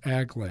areas,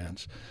 ag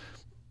lands.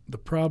 The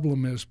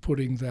problem is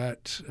putting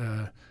that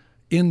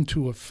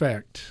into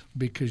effect,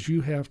 because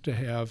you have to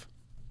have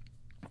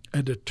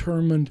a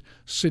determined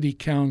city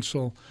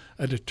council,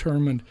 a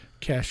determined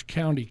Cache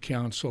County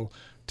council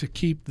to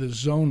keep the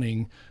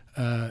zoning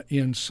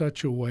in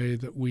such a way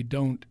that we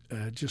don't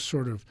just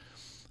sort of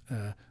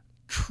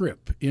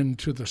trip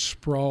into the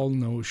sprawl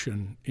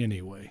notion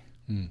anyway.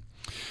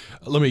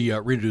 Let me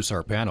reintroduce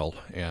our panel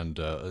and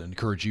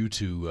encourage you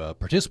to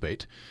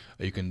participate.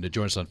 You can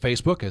join us on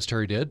Facebook, as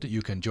Terry did.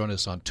 You can join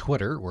us on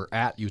Twitter. We're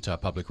at Utah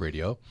Public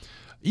Radio.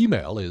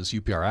 Email is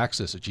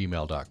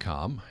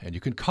upraccess@gmail.com, and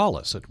you can call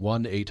us at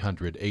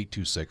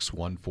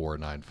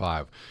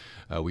 1-800-826-1495.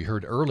 We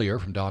heard earlier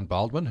from Don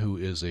Baldwin, who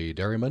is a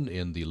dairyman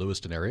in the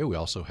Lewiston area. We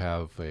also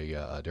have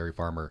a dairy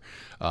farmer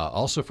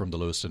also from the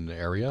Lewiston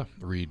area,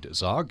 Reed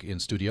Zog, in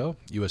studio.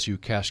 USU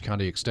Cache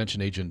County Extension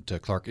Agent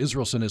Clark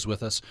Israelson is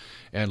with us,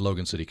 and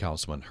Logan City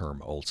Councilman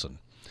Herm Olson.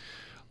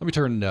 Let me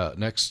turn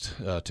next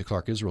to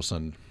Clark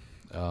Israelson.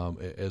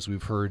 As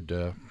we've heard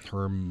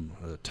Herm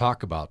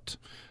talk about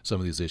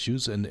some of these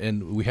issues,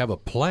 and we have a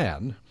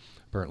plan,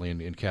 apparently,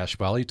 in Cache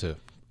Valley to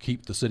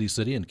keep the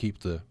city and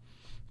keep the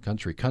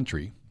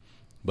country,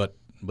 but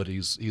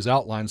he's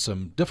outlined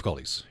some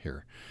difficulties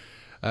here.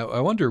 I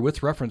wonder,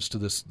 with reference to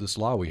this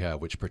law we have,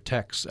 which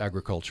protects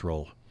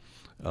agricultural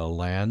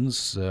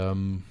lands,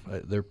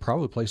 there are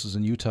probably places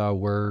in Utah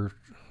where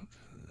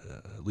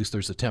at least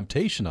there's a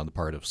temptation on the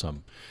part of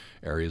some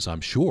areas,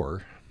 I'm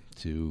sure,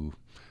 to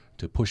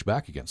push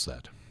back against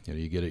that. You know,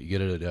 you get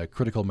a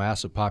critical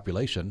mass of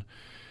population,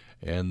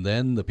 and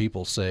then the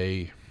people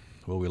say,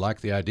 "Well, we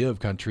like the idea of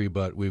country,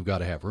 but we've got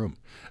to have room."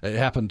 It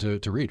happened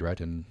to Reed, right?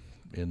 In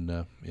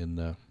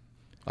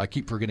I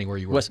keep forgetting where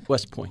you were.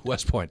 West Point.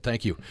 West Point.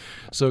 Thank you.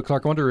 So,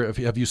 Clark, I wonder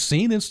have you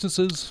seen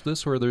instances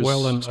this where there's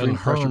extreme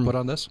pressure put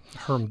on this?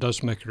 Herm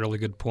does make a really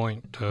good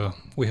point.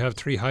 We have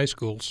 3 high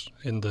schools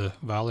in the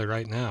valley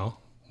right now.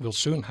 We'll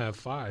soon have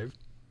 5.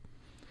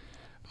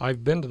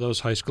 I've been to those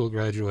high school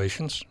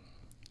graduations.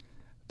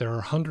 There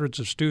are hundreds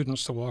of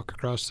students that walk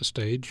across the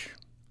stage.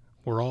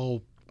 We're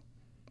all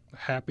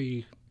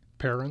happy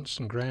parents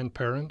and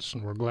grandparents,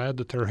 and we're glad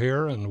that they're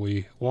here, and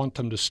we want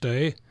them to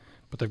stay,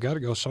 but they've got to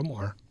go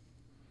somewhere.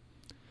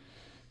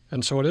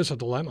 And so it is a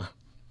dilemma.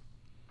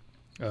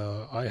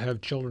 I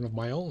have children of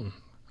my own.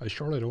 I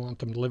surely don't want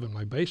them to live in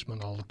my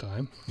basement all the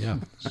time. Yeah.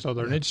 So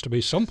there needs to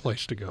be some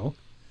place to go.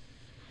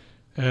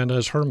 And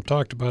as Herm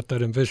talked about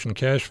that Envision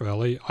Cache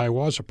Valley, I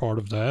was a part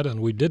of that,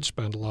 and we did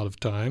spend a lot of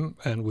time,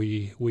 and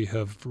we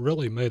have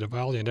really made a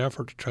valiant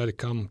effort to try to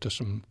come to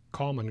some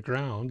common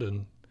ground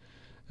and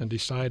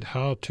decide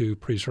how to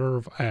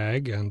preserve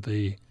ag and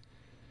the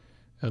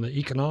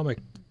economic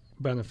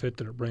benefit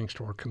that it brings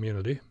to our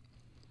community.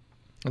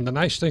 And the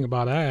nice thing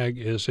about ag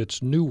is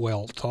it's new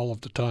wealth all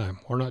of the time.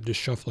 We're not just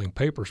shuffling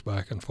papers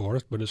back and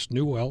forth, but it's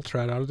new wealth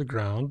right out of the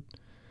ground.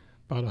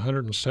 About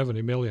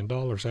 $170 million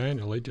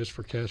annually just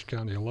for Cache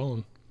County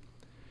alone.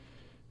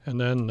 And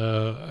then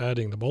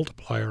adding the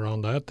multiplier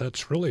on that,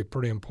 that's really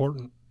pretty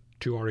important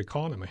to our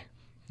economy.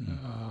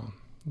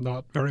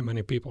 Not very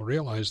many people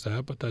realize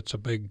that, but that's a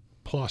big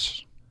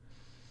plus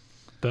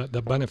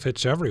that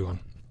benefits everyone.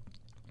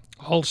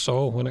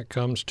 Also, when it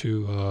comes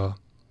to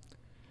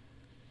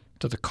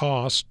the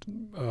cost,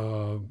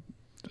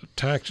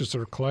 taxes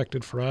that are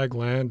collected for ag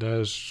land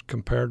as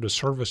compared to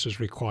services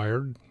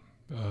required,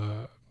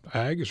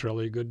 ag is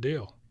really a good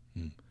deal.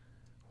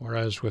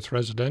 Whereas with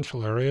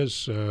residential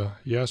areas,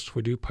 yes,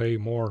 we do pay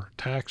more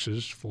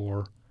taxes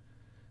for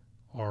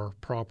our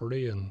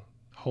property and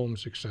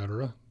homes,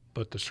 etc.,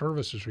 but the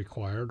services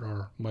required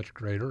are much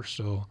greater.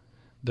 So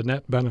the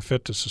net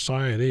benefit to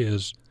society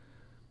is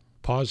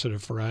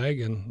positive for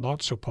ag and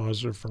not so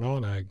positive for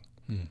non-ag.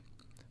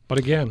 But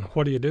again,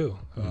 what do you do?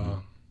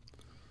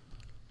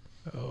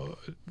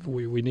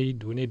 We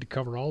need to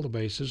cover all the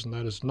bases, and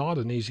that is not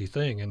an easy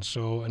thing. And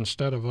so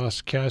instead of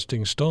us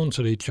casting stones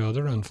at each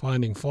other and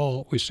finding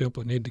fault, we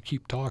simply need to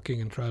keep talking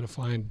and try to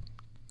find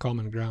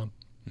common ground.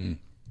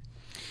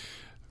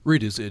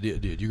 Reed, do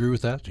you agree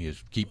with that? Do you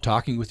keep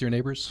talking with your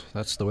neighbors?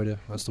 That's the way to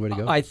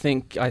go. I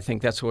think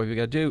that's what we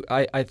got to do.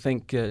 I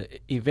think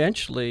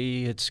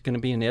eventually it's going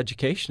to be an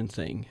education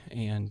thing,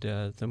 and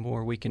the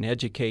more we can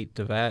educate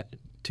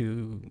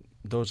to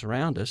those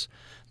around us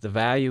the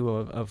value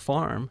of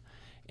farm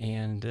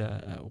and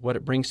what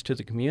it brings to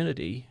the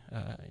community,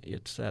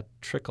 it's that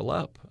trickle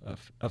up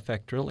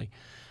effect really.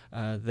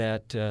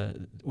 That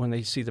when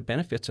they see the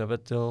benefits of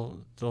it, they'll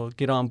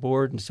get on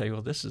board and say,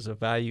 well, this is a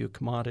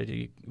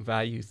commodity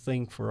value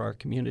thing for our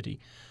community,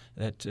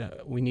 that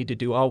we need to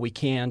do all we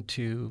can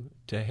to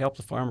help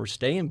the farmers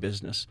stay in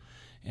business.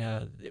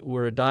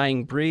 We're a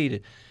dying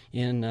breed.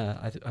 In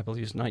I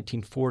believe it was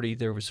 1940,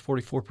 there was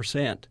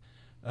 44%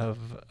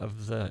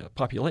 of the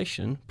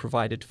population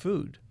provided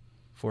food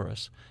for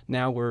us.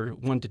 Now we're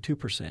 1% to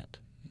 2%.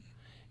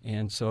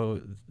 And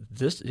so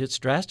it's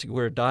drastic.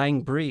 We're a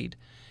dying breed.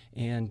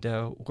 And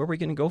where are we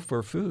going to go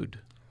for food?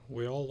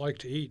 We all like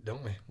to eat,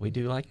 don't we? We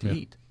do like to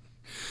eat.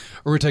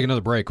 We're going to take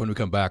another break. When we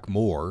come back,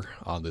 more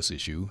on this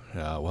issue.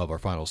 We'll have our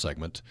final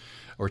segment.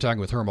 We're talking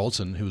with Herm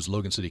Olson, who's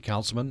Logan City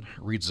Councilman,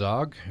 Reed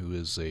Zog, who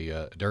is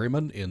a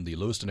dairyman in the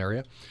Lewiston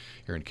area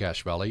here in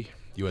Cache Valley,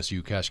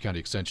 USU Cache County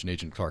Extension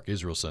Agent Clark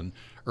Israelson.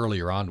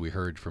 Earlier on, we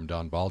heard from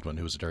Don Baldwin,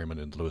 who is a dairyman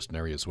in the Lewiston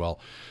area as well.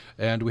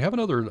 And we have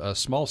another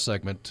small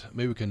segment.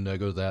 Maybe we can go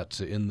to that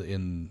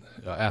in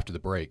after the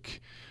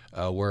break,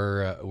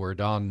 where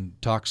Don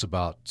talks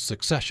about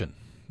succession.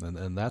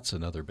 And that's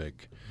another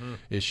big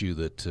issue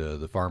that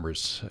the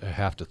farmers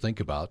have to think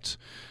about.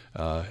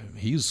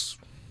 He's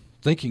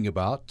thinking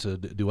about,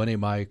 do any of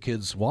my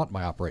kids want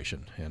my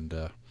operation,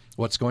 and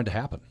what's going to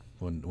happen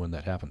when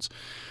that happens.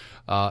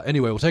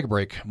 Anyway, we'll take a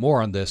break.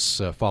 More on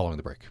this following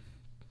the break.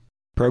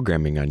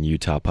 Programming on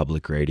Utah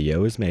Public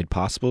Radio is made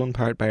possible in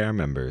part by our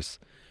members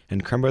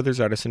and Crumb Brothers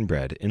Artisan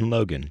Bread in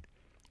Logan.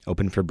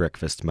 Open for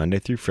breakfast Monday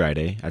through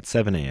Friday at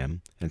 7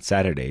 a.m. and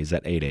Saturdays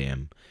at 8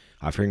 a.m.,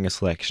 offering a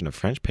selection of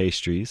French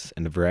pastries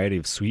and a variety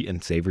of sweet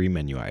and savory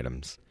menu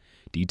items.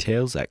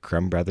 Details at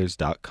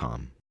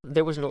crumbbrothers.com.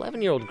 There was an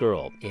 11-year-old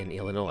girl in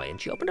Illinois,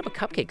 and she opened up a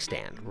cupcake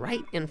stand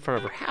right in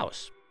front of her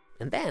house.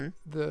 And then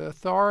the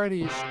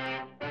authorities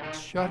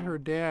shut her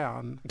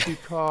down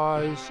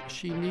because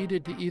she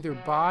needed to either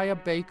buy a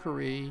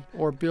bakery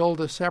or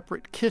build a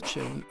separate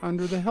kitchen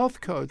under the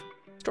health code.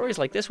 Stories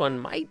like this one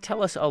might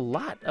tell us a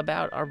lot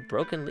about our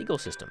broken legal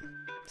system.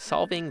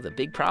 Solving the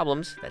big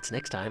problems, that's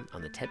next time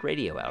on the TED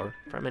Radio Hour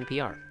from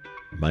NPR.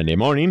 Monday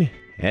morning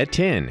at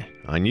 10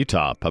 on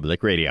Utah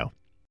Public Radio.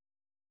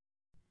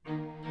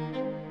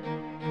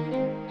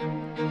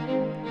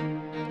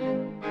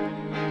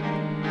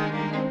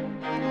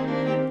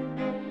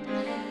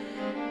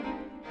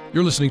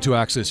 You're listening to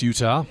Access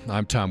Utah.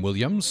 I'm Tom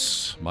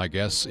Williams. My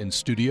guests in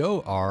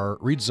studio are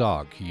Reed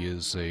Zog. He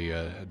is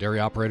a dairy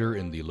operator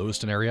in the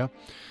Lewiston area.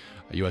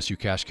 USU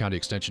Cache County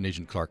Extension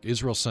Agent Clark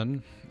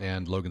Israelson,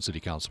 and Logan City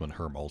Councilman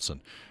Herm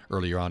Olson.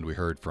 Earlier on, we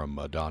heard from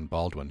Don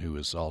Baldwin, who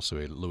is also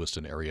a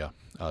Lewiston area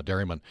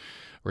dairyman.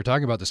 We're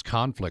talking about this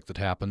conflict that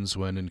happens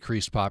when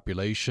increased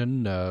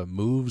population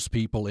moves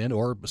people in,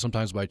 or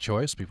sometimes by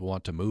choice, people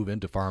want to move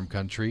into farm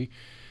country.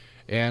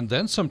 And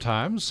then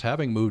sometimes,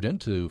 having moved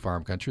into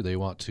farm country, they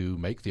want to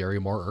make the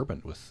area more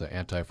urban with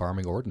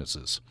anti-farming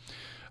ordinances.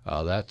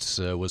 That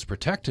was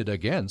protected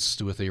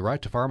against with the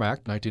Right to Farm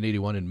Act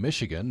 1981 in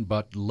Michigan,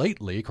 but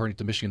lately, according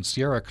to the Michigan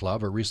Sierra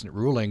Club, a recent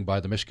ruling by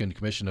the Michigan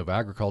Commission of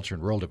Agriculture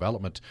and Rural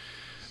Development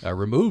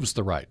removes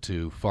the Right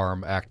to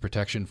Farm Act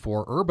protection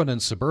for urban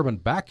and suburban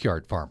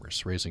backyard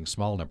farmers raising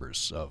small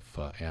numbers of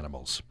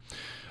animals.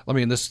 Let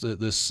me, in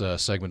this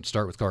segment,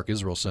 start with Clark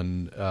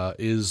Israelson.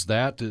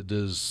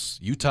 Does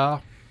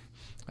Utah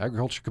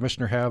Agriculture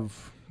Commissioner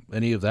have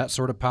any of that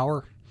sort of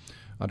power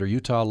under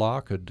Utah law?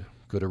 Could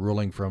a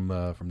ruling from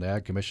the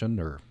Ag Commission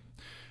or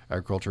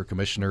Agriculture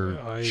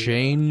Commissioner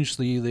change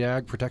the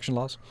ag protection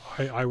laws?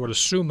 I would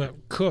assume that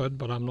could,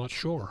 but I'm not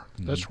sure.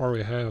 Mm-hmm. That's why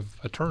we have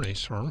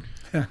attorneys, Herm.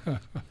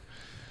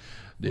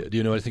 Do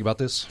you know anything about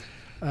this?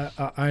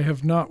 I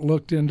have not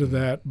looked into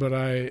that, but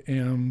I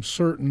am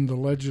certain the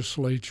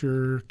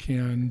legislature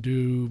can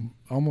do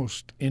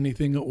almost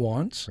anything it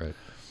wants. Right.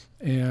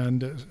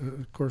 And,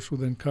 of course,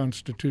 within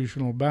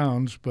constitutional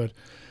bounds, but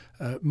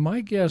my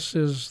guess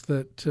is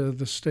that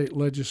the state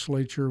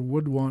legislature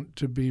would want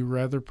to be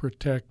rather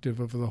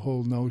protective of the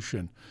whole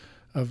notion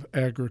of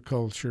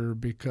agriculture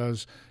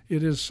because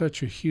it is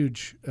such a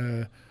huge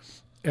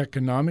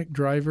economic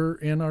driver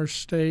in our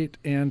state,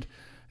 and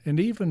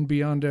even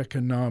beyond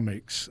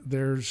economics,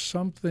 there's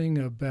something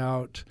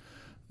about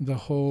the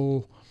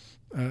whole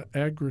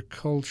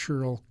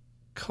agricultural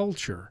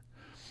culture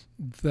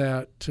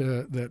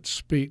that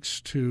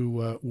speaks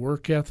to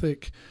work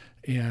ethic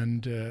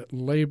and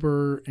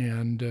labor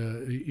and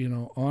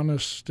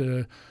honest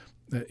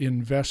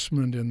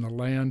investment in the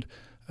land.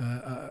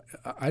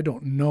 I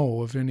don't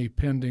know of any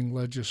pending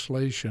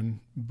legislation,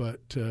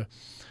 but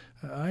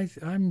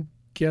I'm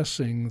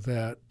guessing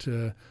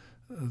that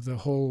the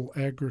whole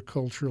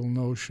agricultural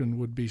notion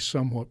would be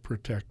somewhat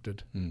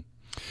protected. I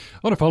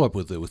want to follow up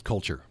with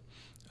culture.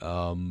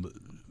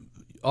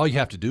 All you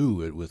have to do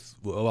with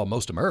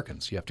most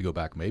Americans, you have to go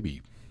back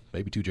maybe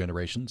 2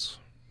 generations,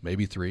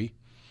 maybe 3.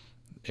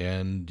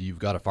 And you've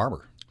got a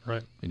farmer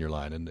in your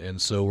line.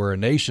 And so we're a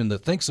nation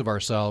that thinks of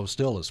ourselves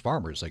still as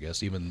farmers, I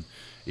guess, even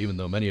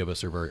though many of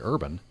us are very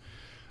urban.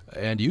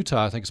 And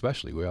Utah, I think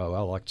especially,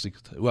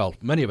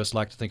 many of us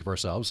like to think of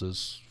ourselves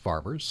as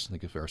farmers,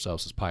 think of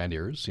ourselves as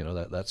pioneers,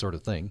 that sort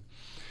of thing,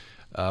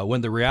 when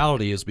the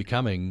reality is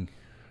becoming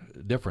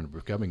different,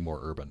 becoming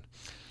more urban.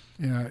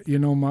 Yeah,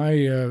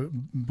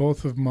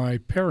 both of my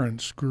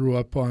parents grew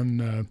up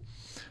on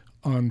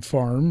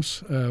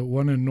farms,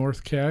 one in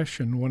North Cache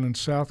and one in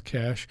South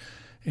Cache.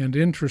 And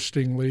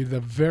interestingly, the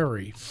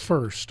very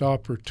first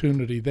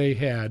opportunity they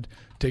had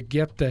to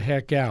get the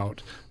heck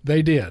out,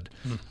 they did.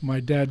 My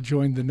dad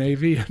joined the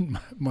Navy, and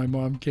my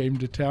mom came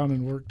to town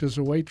and worked as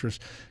a waitress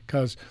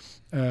because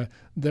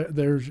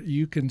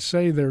you can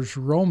say there's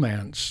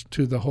romance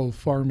to the whole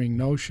farming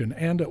notion,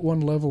 and at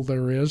one level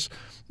there is,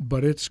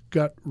 but it's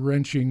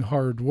gut-wrenching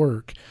hard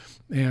work.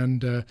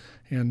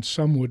 And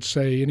some would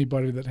say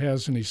anybody that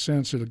has any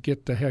sense will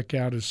get the heck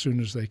out as soon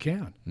as they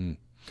can.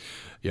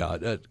 Yeah,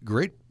 a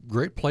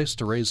great place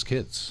to raise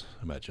kids,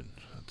 I imagine.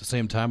 At the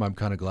same time, I'm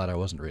kind of glad I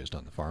wasn't raised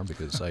on the farm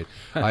because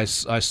I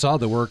saw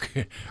the work,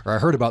 or I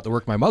heard about the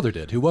work my mother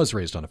did, who was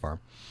raised on a farm.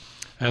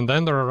 And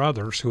then there are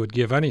others who would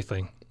give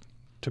anything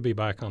to be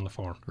back on the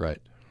farm. Right.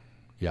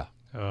 Yeah.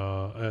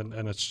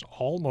 And it's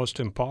almost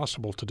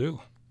impossible to do.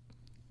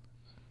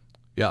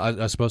 Yeah,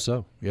 I suppose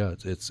so. Yeah,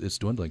 it's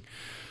dwindling.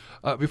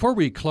 Before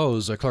we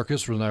close, Clark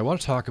Isford and I want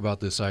to talk about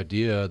this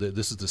idea that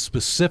this is the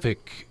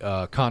specific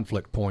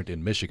conflict point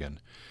in Michigan.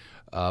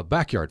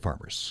 Backyard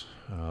farmers,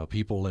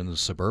 people in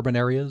suburban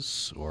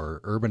areas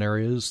or urban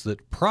areas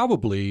that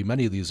probably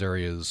many of these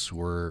areas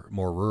were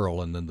more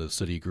rural and then the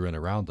city grew in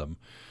around them,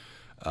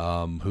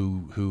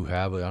 who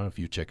have, I don't know, a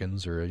few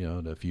chickens or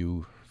a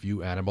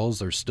few animals.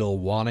 They're still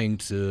wanting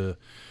to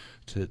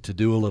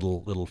do a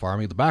little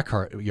farming. The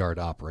backyard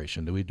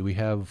operation. Do we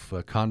have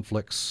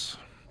conflicts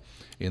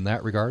in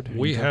that regard?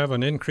 We have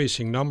an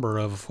increasing number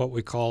of what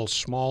we call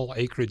small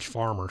acreage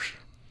farmers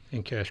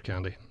in Cache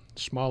County.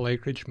 Small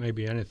acreage may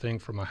be anything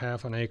from a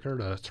half an acre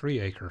to 3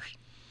 acres.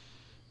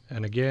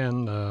 And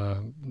again,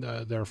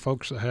 there are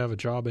folks that have a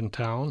job in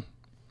town,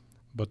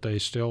 but they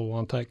still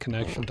want that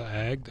connection to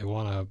ag. They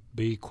want to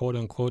be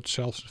quote-unquote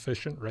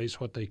self-sufficient, raise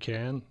what they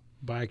can.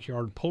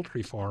 Backyard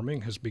poultry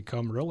farming has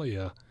become really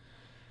a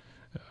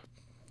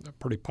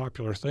pretty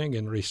popular thing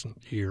in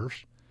recent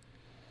years.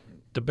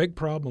 The big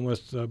problem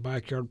with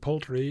backyard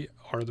poultry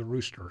are the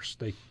roosters.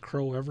 They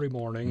crow every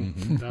morning.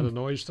 Mm-hmm. That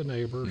annoys the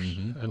neighbors.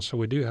 Mm-hmm. And so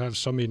we do have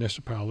some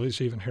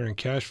municipalities, even here in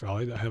Cache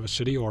Valley, that have a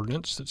city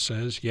ordinance that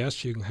says,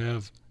 yes, you can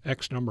have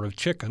X number of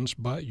chickens,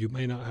 but you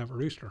may not have a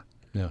rooster.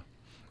 Yeah.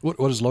 What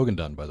has Logan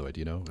done, by the way? Do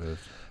you know?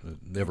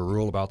 They have a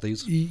rule about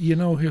these?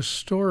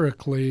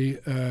 Historically,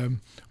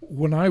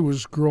 when I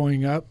was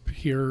growing up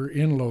here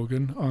in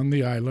Logan on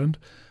the island,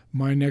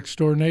 my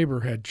next-door neighbor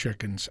had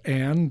chickens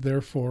and,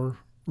 therefore,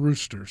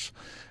 roosters.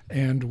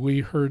 And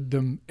we heard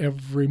them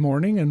every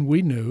morning, and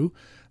we knew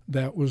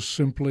that was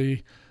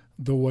simply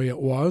the way it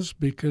was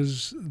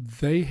because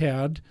they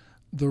had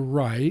the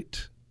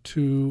right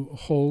to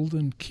hold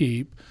and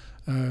keep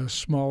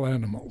small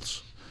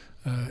animals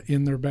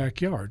in their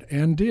backyard,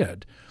 and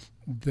did.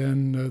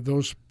 Then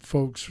those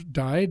folks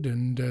died,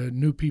 and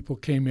new people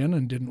came in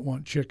and didn't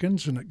want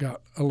chickens, and it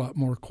got a lot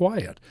more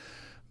quiet.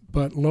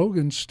 But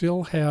Logan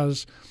still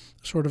has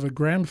sort of a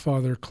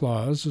grandfather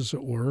clause, as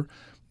it were,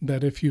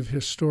 that if you've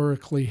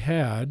historically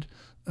had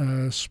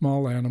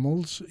small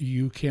animals,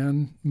 you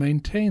can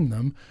maintain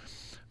them,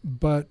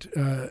 but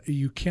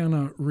you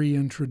cannot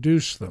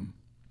reintroduce them.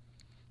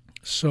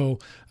 So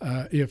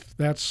if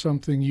that's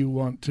something you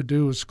want to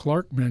do, as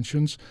Clark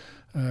mentions,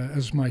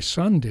 as my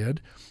son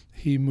did,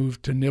 he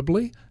moved to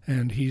Nibley,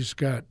 and he's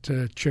got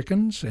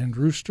chickens and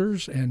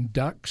roosters and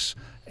ducks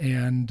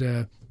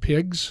and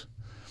pigs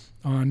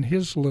on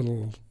his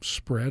little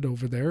spread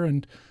over there,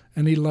 and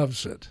he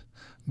loves it.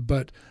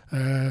 But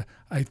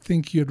I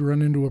think you'd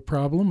run into a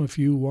problem if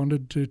you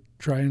wanted to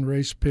try and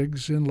raise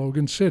pigs in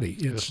Logan City.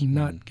 It's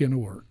not going to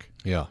work.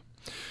 Yeah.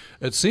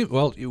 It seems,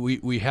 well,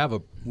 we have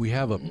a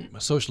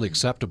socially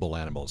acceptable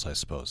animals, I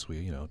suppose.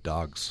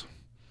 Dogs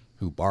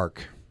who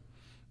bark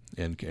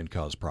and can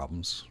cause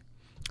problems,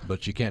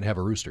 but you can't have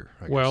a rooster.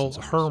 Well,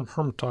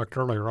 Herm talked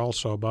earlier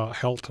also about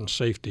health and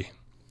safety,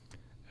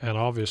 and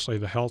obviously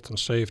the health and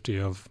safety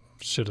of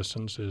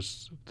citizens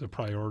is the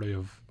priority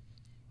of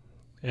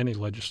any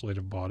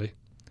legislative body.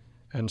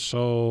 And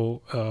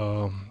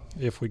so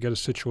if we get a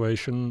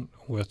situation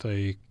with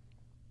a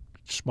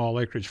small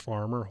acreage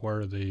farmer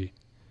where the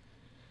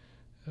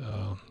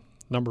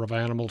number of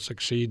animals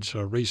exceeds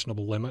a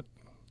reasonable limit,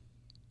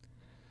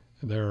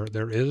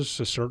 there is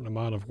a certain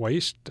amount of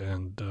waste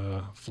and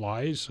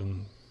flies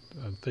and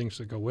things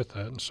that go with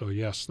that. And so,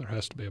 yes, there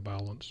has to be a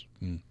balance.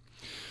 I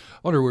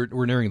wonder,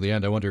 we're nearing the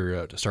end. I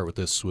wonder, to start with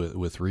this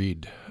with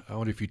Reed, I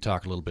wonder if you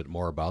talk a little bit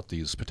more about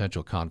these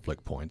potential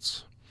conflict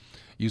points.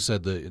 You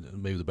said that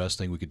maybe the best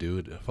thing we could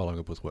do, following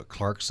up with what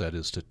Clark said,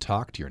 is to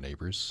talk to your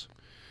neighbors.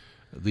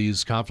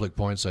 These conflict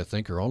points, I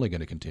think, are only going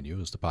to continue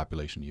as the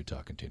population in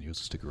Utah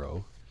continues to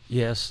grow.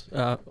 Yes.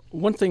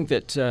 One thing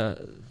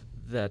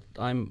that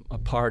I'm a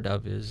part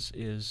of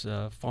is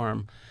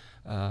farm.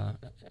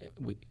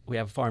 We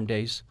have farm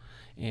days,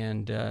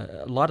 and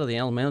a lot of the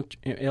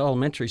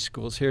elementary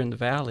schools here in the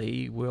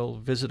valley will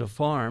visit a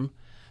farm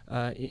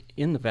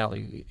in the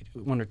valley,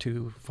 1 or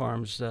 2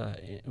 farms.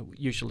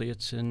 Usually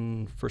it's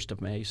in 1st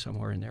of May,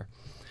 somewhere in there.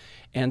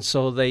 And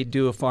so they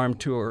do a farm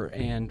tour,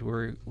 and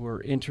we're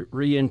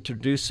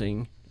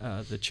reintroducing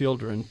the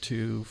children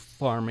to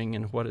farming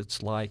and what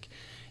it's like.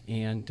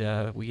 And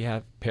we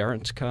have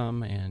parents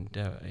come, and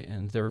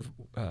they're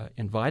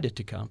invited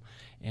to come,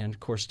 and of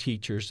course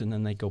teachers, and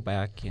then they go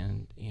back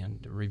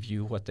and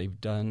review what they've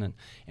done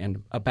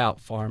and about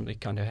farm. They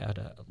kind of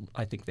had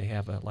I think they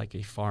have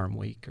a farm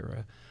week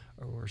or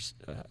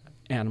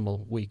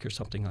animal week or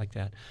something like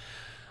that.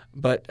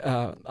 But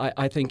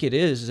I think it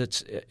is.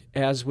 It's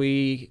as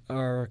we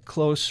are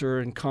closer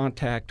in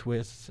contact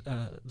with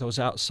those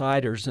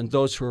outsiders and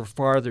those who are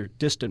farther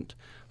distant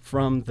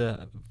from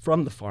the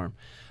farm,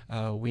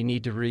 we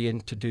need to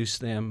reintroduce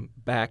them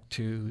back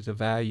to the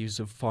values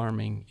of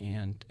farming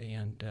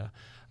and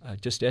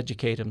just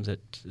educate them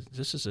that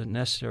this is a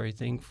necessary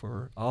thing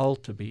for all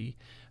to be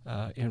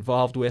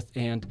involved with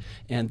and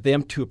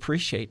them to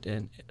appreciate.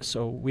 And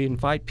so we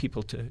invite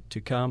people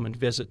to come and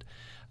visit.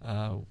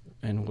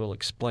 And we'll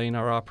explain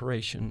our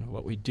operation,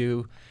 what we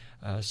do,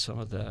 some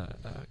of the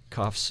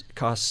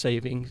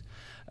cost-saving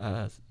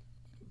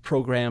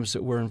programs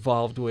that we're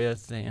involved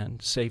with,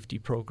 and safety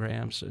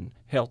programs and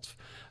health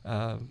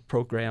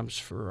programs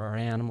for our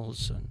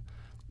animals,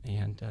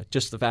 and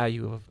just the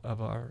value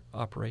of our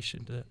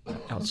operation to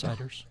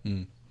outsiders.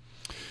 Mm.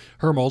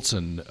 Herm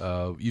Olson,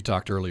 you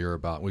talked earlier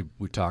about,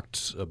 we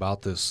talked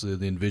about this,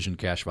 the Envision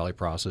Cache Valley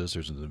process.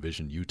 There's an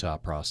Envision Utah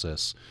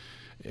process.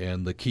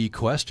 And the key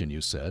question, you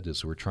said,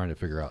 is we're trying to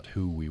figure out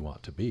who we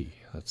want to be.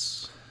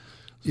 It's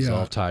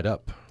all tied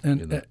up.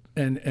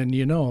 And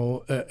you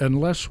know,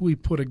 unless we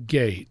put a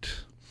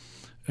gate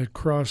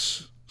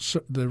across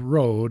the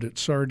road at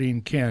Sardine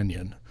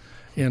Canyon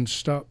and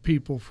stop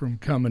people from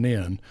coming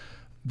in,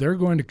 they're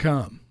going to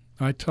come.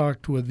 I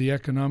talked with the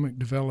economic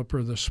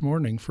developer this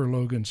morning for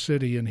Logan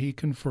City, and he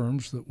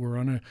confirms that we're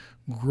on a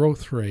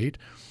growth rate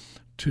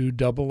to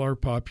double our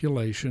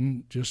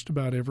population just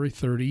about every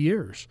 30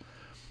 years.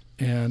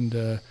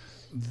 And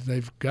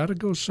they've got to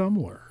go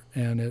somewhere,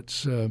 and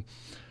it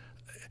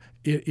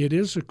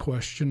is a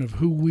question of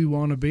who we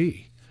want to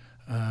be.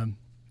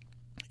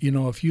 You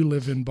know, if you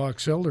live in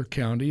Box Elder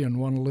County and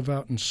want to live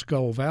out in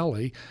Skull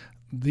Valley,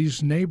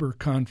 these neighbor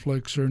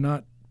conflicts are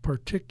not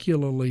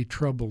particularly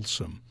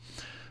troublesome.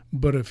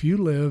 But if you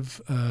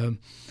live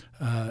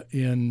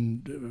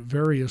in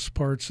various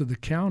parts of the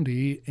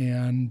county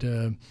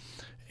and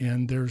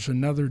there's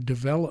another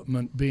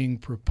development being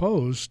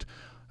proposed,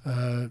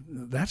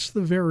 that's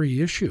the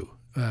very issue.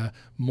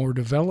 More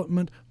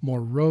development,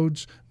 more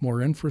roads,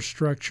 more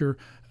infrastructure,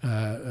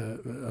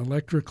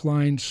 electric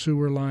lines,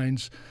 sewer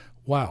lines.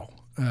 Wow,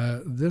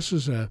 this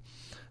is a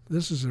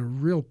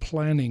real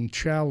planning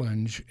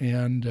challenge,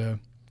 and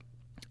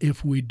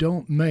if we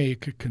don't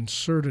make a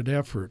concerted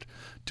effort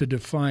to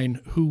define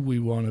who we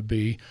want to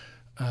be,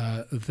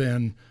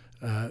 then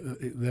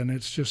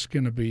it's just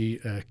going to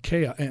be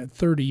chaos. And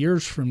 30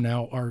 years from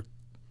now, our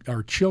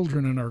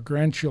children and our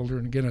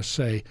grandchildren are going to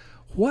say,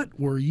 "What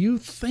were you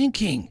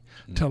thinking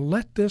to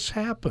let this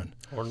happen?"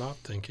 Or not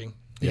thinking.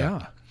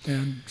 Yeah.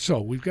 And so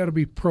we've got to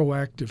be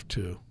proactive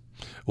too.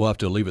 We'll have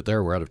to leave it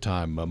there. We're out of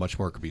time. Much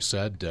more could be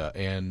said.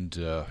 And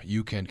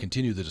you can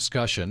continue the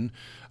discussion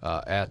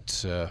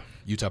at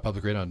Utah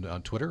Public Radio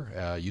on Twitter,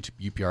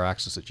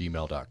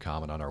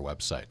 upraccess@gmail.com, and on our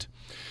website.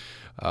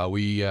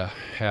 We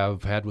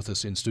have had with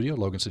us in studio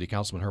Logan City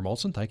Councilman Herm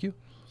Olson. Thank you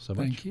so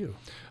much. Thank you.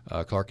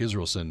 Clark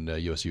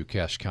Israelson, USU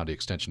Cache County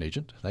Extension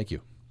Agent. Thank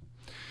you.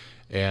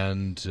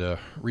 And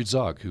Reed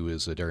Zog, who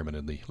is a dairyman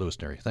in the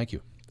Lewiston area. Thank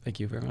you. Thank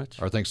you very much.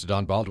 Our thanks to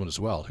Don Baldwin as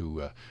well,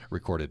 who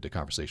recorded the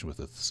conversation with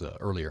us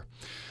earlier.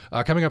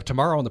 Coming up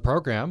tomorrow on the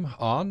program,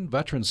 on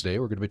Veterans Day,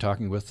 we're going to be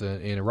talking with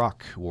an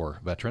Iraq War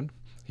veteran.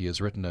 He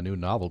has written a new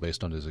novel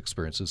based on his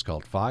experiences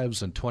called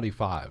Fives and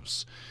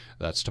 25s.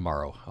 That's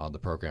tomorrow on the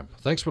program.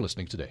 Thanks for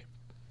listening today.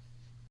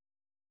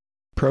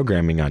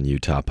 Programming on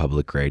Utah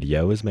Public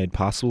Radio is made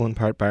possible in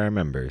part by our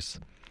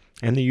members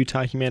and the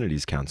Utah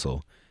Humanities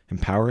Council,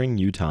 empowering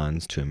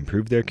Utahns to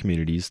improve their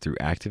communities through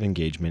active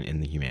engagement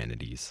in the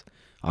humanities.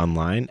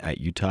 Online at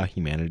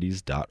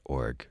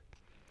utahhumanities.org.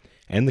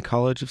 And the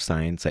College of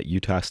Science at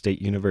Utah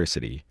State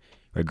University,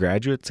 where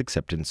graduates'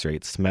 acceptance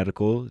rates to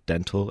medical,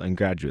 dental, and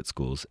graduate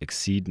schools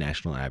exceed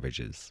national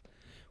averages.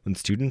 When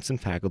students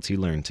and faculty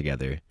learn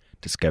together,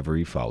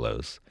 discovery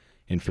follows.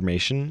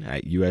 Information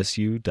at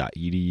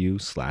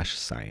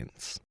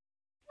usu.edu/science.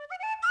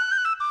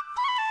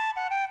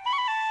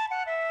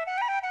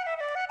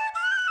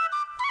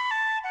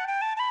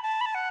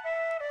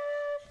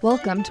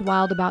 Welcome to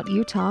Wild About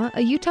Utah, a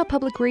Utah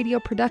Public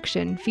Radio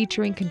production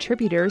featuring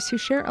contributors who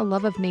share a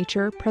love of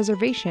nature,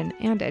 preservation,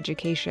 and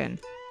education.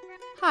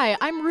 Hi,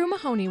 I'm Rue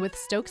Mahoney with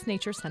Stokes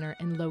Nature Center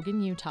in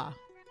Logan, Utah.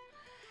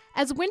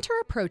 As winter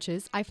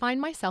approaches, I find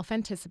myself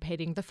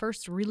anticipating the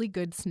first really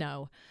good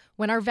snow,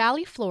 when our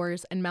valley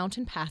floors and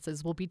mountain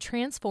passes will be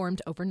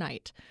transformed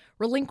overnight,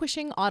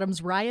 relinquishing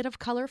autumn's riot of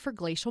color for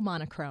glacial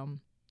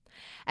monochrome.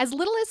 As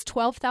little as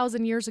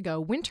 12,000 years ago,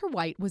 winter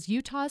white was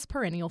Utah's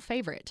perennial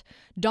favorite,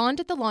 dawned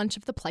at the launch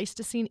of the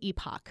Pleistocene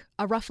epoch,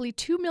 a roughly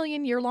 2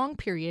 million year-long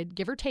period,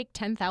 give or take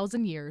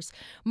 10,000 years,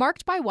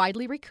 marked by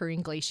widely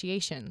recurring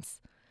glaciations.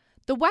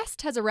 The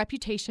West has a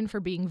reputation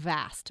for being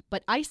vast,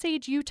 but Ice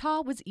Age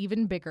Utah was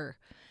even bigger.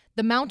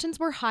 The mountains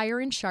were higher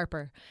and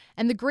sharper,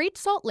 and the Great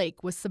Salt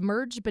Lake was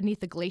submerged beneath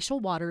the glacial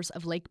waters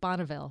of Lake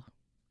Bonneville.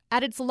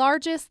 At its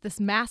largest,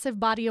 this massive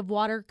body of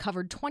water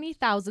covered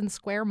 20,000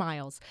 square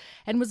miles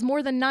and was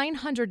more than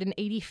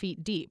 980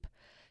 feet deep.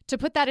 To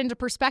put that into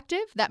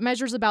perspective, that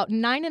measures about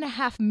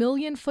 9.5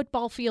 million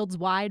football fields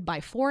wide by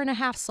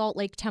 4.5 Salt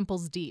Lake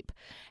temples deep.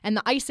 And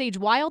the Ice Age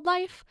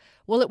wildlife?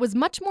 Well, it was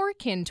much more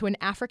akin to an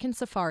African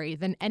safari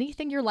than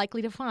anything you're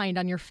likely to find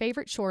on your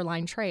favorite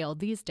shoreline trail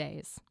these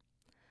days.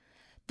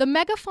 The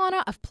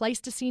megafauna of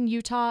Pleistocene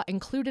Utah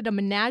included a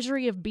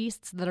menagerie of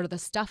beasts that are the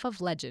stuff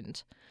of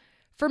legend.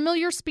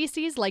 Familiar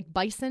species like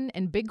bison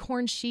and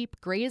bighorn sheep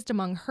grazed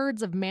among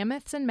herds of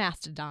mammoths and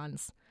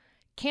mastodons.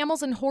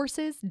 Camels and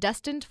horses,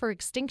 destined for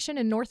extinction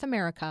in North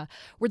America,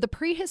 were the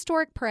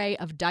prehistoric prey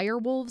of dire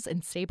wolves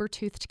and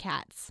saber-toothed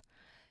cats.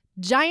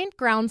 Giant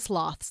ground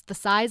sloths, the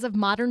size of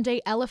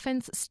modern-day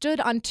elephants, stood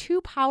on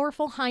two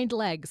powerful hind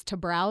legs to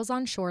browse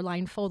on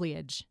shoreline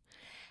foliage.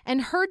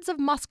 And herds of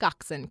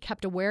muskoxen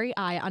kept a wary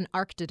eye on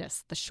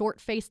Arctidus, the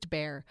short-faced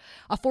bear,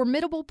 a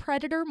formidable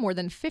predator more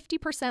than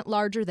 50%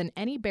 larger than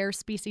any bear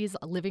species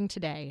living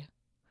today.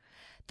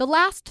 The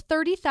last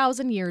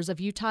 30,000 years of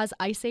Utah's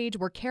Ice Age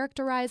were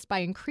characterized by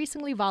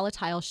increasingly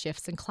volatile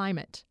shifts in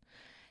climate.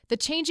 The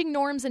changing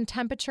norms in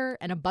temperature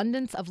and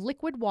abundance of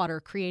liquid water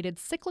created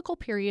cyclical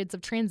periods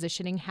of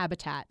transitioning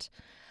habitat.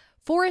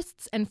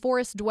 Forests and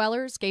forest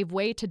dwellers gave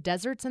way to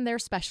deserts and their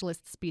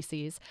specialist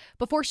species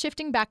before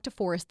shifting back to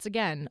forests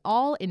again,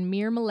 all in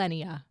mere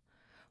millennia.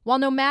 While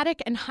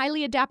nomadic and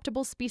highly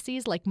adaptable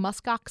species like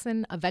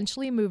muskoxen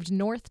eventually moved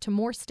north to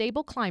more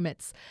stable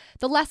climates,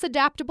 the less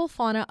adaptable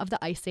fauna of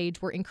the Ice Age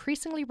were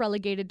increasingly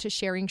relegated to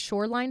sharing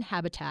shoreline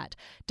habitat,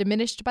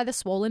 diminished by the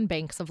swollen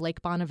banks of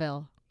Lake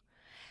Bonneville.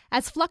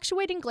 As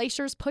fluctuating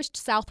glaciers pushed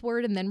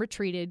southward and then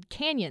retreated,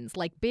 canyons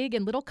like Big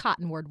and Little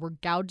Cottonwood were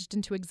gouged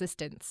into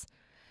existence.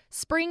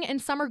 Spring and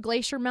summer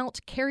glacier melt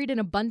carried an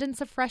abundance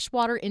of fresh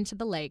water into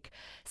the lake,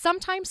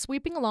 sometimes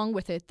sweeping along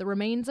with it the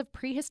remains of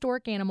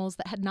prehistoric animals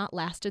that had not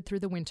lasted through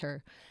the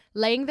winter,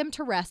 laying them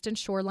to rest in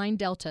shoreline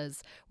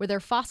deltas, where their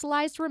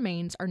fossilized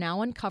remains are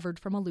now uncovered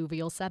from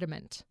alluvial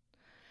sediment.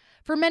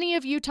 For many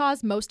of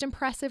Utah's most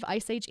impressive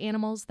Ice Age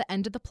animals, the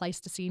end of the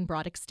Pleistocene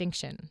brought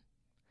extinction.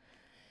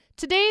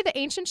 Today, the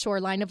ancient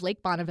shoreline of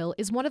Lake Bonneville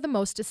is one of the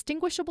most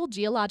distinguishable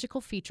geological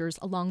features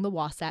along the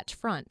Wasatch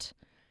Front.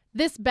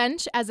 This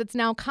bench, as it's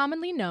now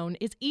commonly known,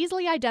 is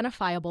easily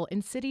identifiable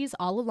in cities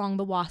all along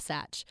the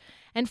Wasatch,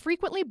 and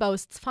frequently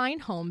boasts fine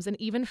homes and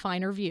even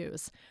finer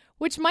views,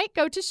 which might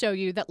go to show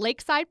you that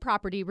lakeside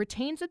property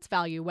retains its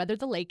value whether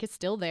the lake is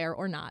still there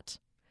or not.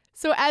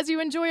 So as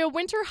you enjoy a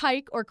winter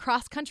hike or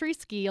cross-country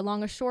ski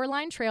along a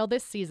shoreline trail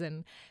this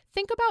season,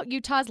 think about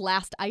Utah's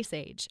last ice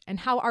age and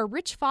how our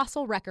rich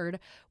fossil record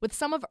with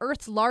some of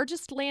Earth's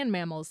largest land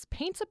mammals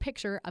paints a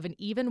picture of an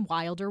even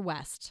wilder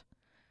West.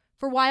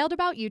 For Wild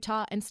About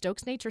Utah and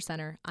Stokes Nature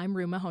Center, I'm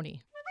Rue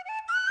Mahoney.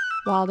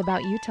 Wild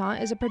About Utah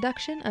is a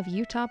production of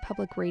Utah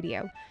Public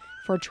Radio.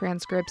 For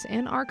transcripts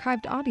and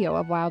archived audio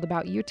of Wild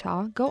About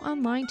Utah, go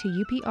online to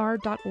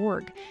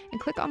upr.org and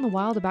click on the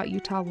Wild About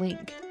Utah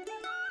link.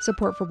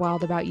 Support for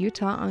Wild About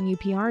Utah on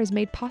UPR is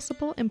made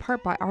possible in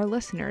part by our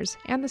listeners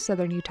and the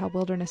Southern Utah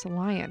Wilderness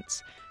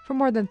Alliance, for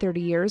more than 30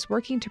 years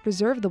working to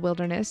preserve the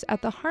wilderness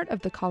at the heart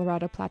of the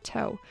Colorado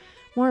Plateau.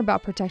 More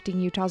about protecting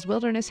Utah's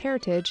wilderness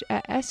heritage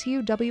at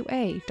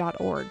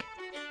suwa.org.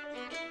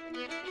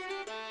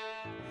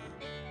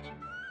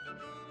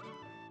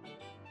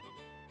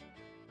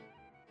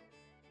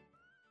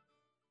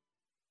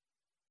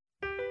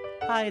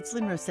 Hi, it's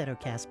Lynn Rossetto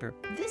Casper.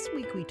 This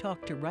week we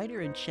talked to writer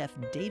and chef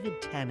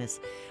David Tanis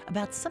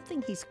about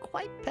something he's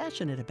quite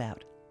passionate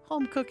about,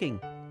 home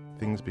cooking.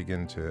 Things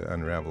begin to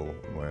unravel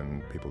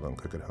when people don't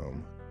cook at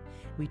home.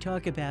 We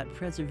talk about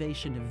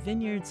preservation of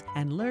vineyards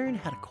and learn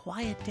how to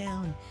quiet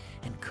down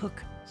and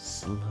cook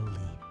slowly.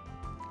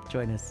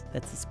 Join us.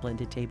 That's the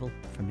Splendid Table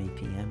from 8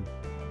 p.m.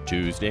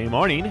 Tuesday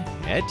morning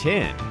at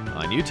 10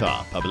 on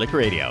Utah Public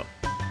Radio.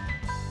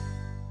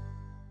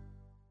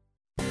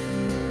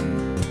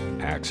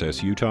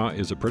 Access Utah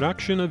is a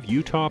production of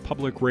Utah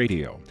Public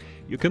Radio.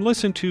 You can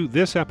listen to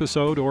this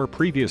episode or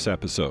previous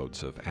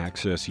episodes of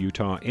Access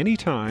Utah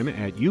anytime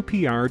at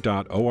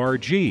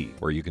upr.org,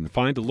 where you can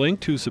find a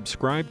link to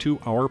subscribe to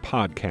our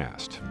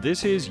podcast.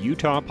 This is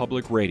Utah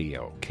Public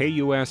Radio,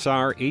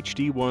 KUSR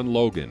HD1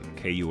 Logan,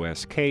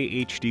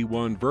 KUSK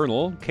HD1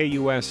 Vernal,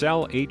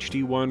 KUSL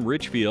HD1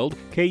 Richfield,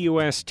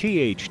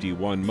 KUST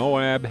HD1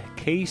 Moab,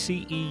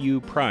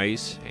 KCEU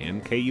Price,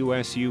 and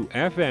KUSU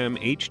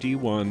FM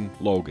HD1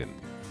 Logan.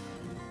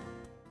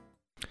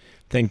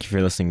 Thank you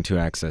for listening to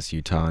Access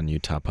Utah on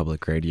Utah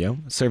Public Radio,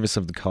 a service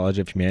of the College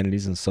of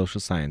Humanities and Social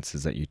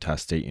Sciences at Utah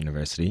State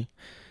University.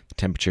 The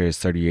temperature is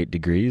 38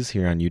 degrees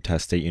here on Utah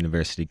State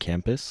University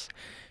campus.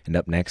 And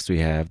up next we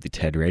have the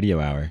TED Radio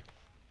Hour.